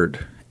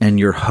anchored in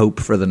your hope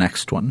for the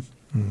next one.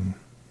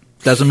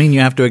 Doesn't mean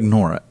you have to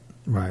ignore it.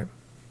 Right.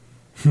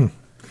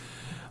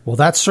 Well,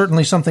 that's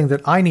certainly something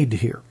that I need to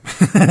hear,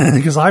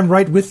 because I'm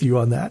right with you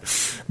on that.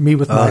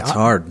 It's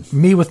hard.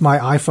 Me with my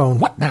iPhone.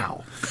 What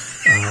now?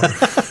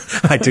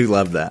 I do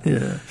love that.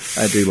 Yeah.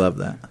 I do love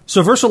that.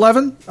 So verse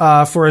 11,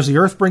 for as the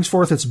earth brings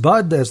forth its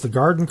bud, as the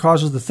garden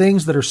causes the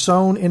things that are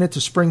sown in it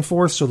to spring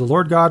forth, so the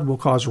Lord God will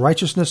cause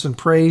righteousness and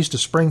praise to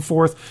spring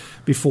forth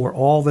before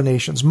all the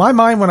nations. My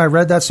mind, when I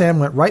read that, Sam,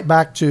 went right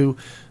back to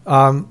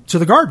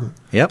the garden.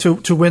 Yep.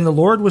 To when the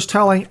Lord was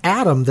telling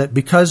Adam that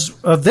because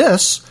of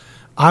this,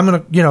 I'm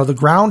going to, the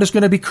ground is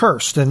going to be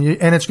cursed, and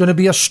it's going to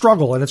be a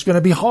struggle, and it's going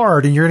to be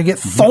hard, and you're going to get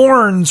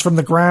thorns from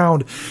the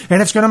ground,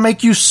 and it's going to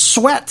make you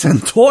sweat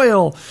and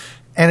toil.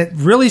 And it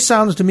really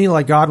sounds to me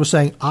like God was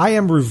saying, I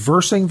am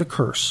reversing the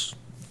curse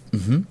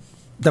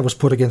that was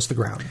put against the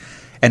ground.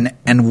 And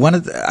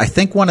I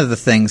think one of the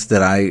things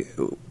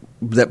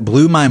that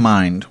blew my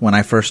mind when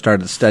I first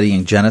started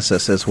studying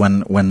Genesis is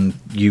when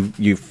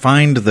you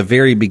find the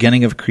very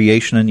beginning of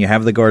creation and you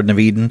have the Garden of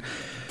Eden.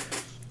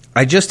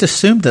 I just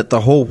assumed that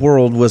the whole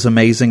world was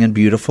amazing and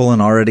beautiful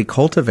and already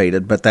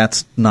cultivated, but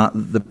that's not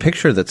the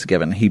picture that's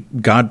given.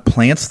 God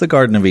plants the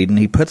Garden of Eden,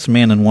 he puts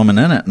man and woman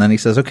in it, and then he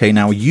says, okay,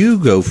 now you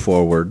go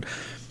forward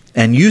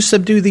and you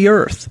subdue the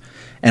earth.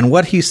 And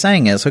what he's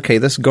saying is, okay,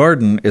 this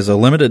garden is a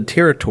limited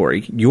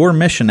territory. Your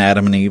mission,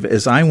 Adam and Eve,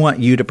 is I want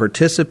you to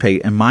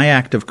participate in my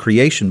act of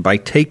creation by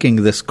taking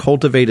this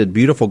cultivated,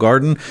 beautiful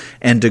garden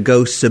and to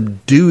go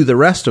subdue the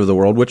rest of the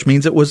world, which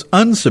means it was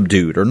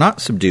unsubdued or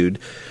not subdued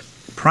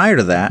prior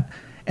to that.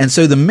 And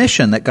so the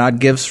mission that God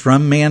gives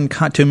from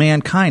to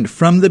mankind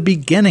from the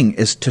beginning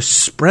is to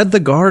spread the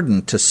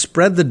garden, to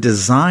spread the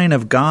design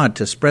of God,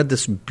 to spread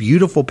this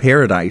beautiful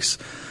paradise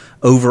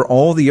over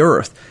all the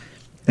earth.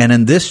 And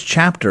in this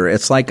chapter,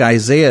 it's like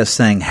Isaiah is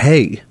saying,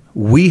 hey,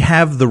 we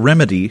have the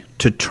remedy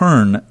to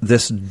turn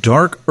this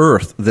dark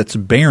earth that's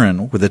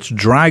barren, with its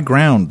dry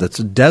ground, that's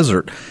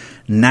desert.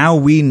 Now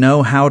we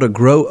know how to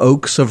grow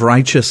oaks of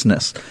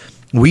righteousness.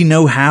 We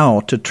know how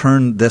to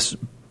turn this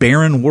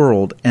barren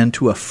world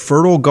into a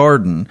fertile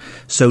garden.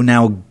 So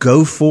now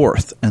go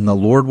forth, and the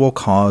Lord will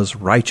cause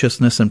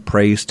righteousness and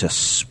praise to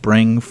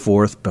spring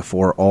forth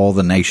before all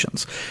the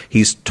nations.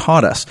 He's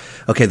taught us,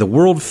 okay, the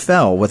world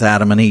fell with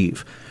Adam and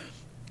Eve.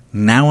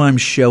 Now I'm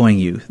showing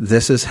you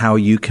this is how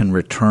you can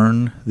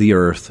return the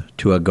earth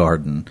to a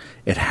garden.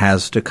 It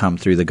has to come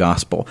through the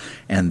gospel.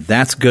 And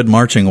that's good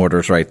marching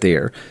orders right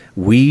there.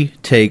 We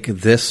take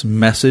this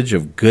message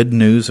of good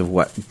news of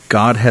what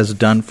God has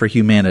done for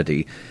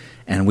humanity,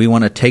 and we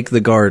want to take the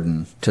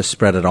garden to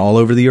spread it all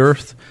over the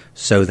earth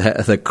so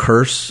that the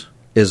curse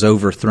is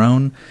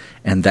overthrown.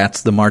 And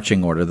that's the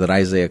marching order that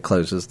Isaiah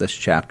closes this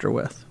chapter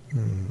with.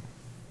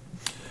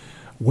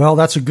 Well,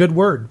 that's a good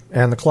word.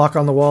 And the clock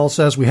on the wall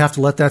says we have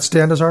to let that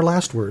stand as our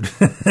last word.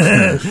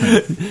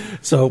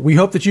 So we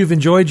hope that you've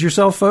enjoyed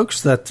yourself,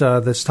 folks, that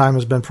this time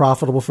has been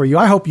profitable for you.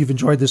 I hope you've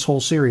enjoyed this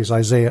whole series,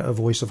 Isaiah, A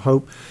Voice of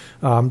Hope.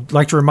 I'd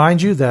like to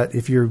remind you that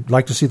if you'd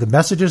like to see the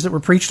messages that were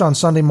preached on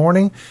Sunday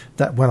morning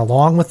that went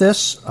along with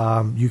this,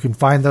 you can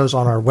find those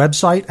on our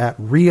website at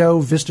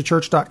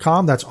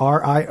riovistachurch.com. That's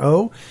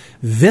RIO,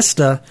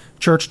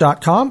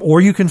 vistachurch.com. Or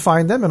you can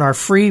find them in our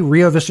free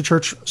Rio Vista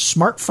Church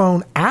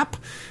smartphone app.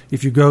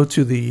 If you go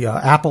to the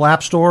Apple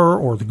App Store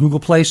or the Google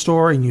Play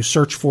Store and you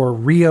search for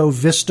Rio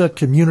Vista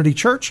Community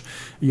Church,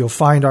 you'll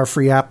find our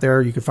free app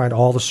there. You can find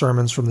all the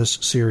sermons from this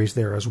series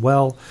there as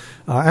well.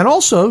 And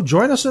also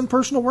join us in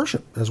personal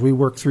worship as we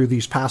work through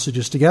these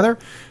passages together.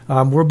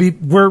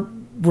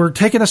 We're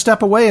taking a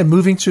step away and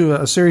moving to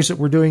a series that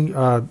we're doing,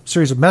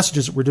 series of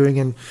messages that we're doing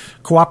in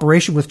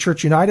cooperation with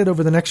Church United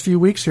over the next few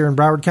weeks here in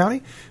Broward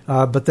County.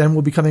 But then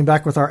we'll be coming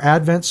back with our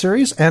Advent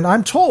series, and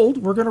I'm told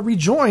we're going to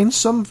rejoin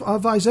some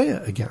of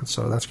Isaiah again.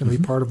 So that's going to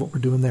be part of what we're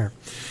doing there.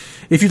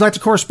 If you'd like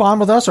to correspond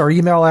with us, our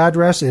email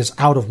address is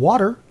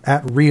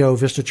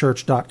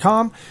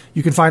outofwater@riovistachurch.com.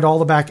 You can find all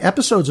the back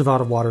episodes of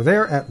Out of Water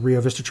there at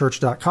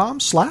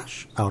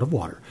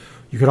riovistachurch.com/outofwater.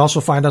 You can also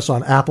find us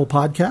on Apple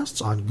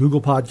Podcasts, on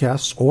Google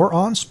Podcasts, or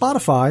on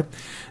Spotify.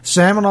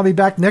 Sam and I'll be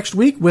back next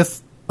week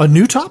with a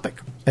new topic,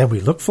 and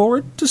we look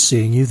forward to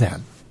seeing you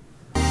then.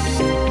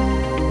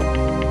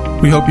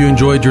 We hope you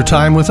enjoyed your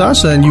time with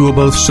us, and you will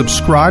both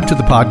subscribe to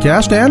the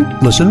podcast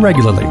and listen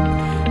regularly.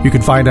 You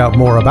can find out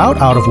more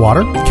about Out of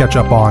Water, catch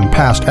up on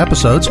past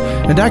episodes,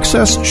 and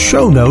access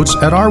show notes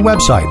at our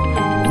website,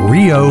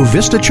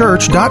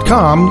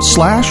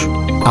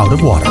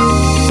 riovistachurch.com/outofwater.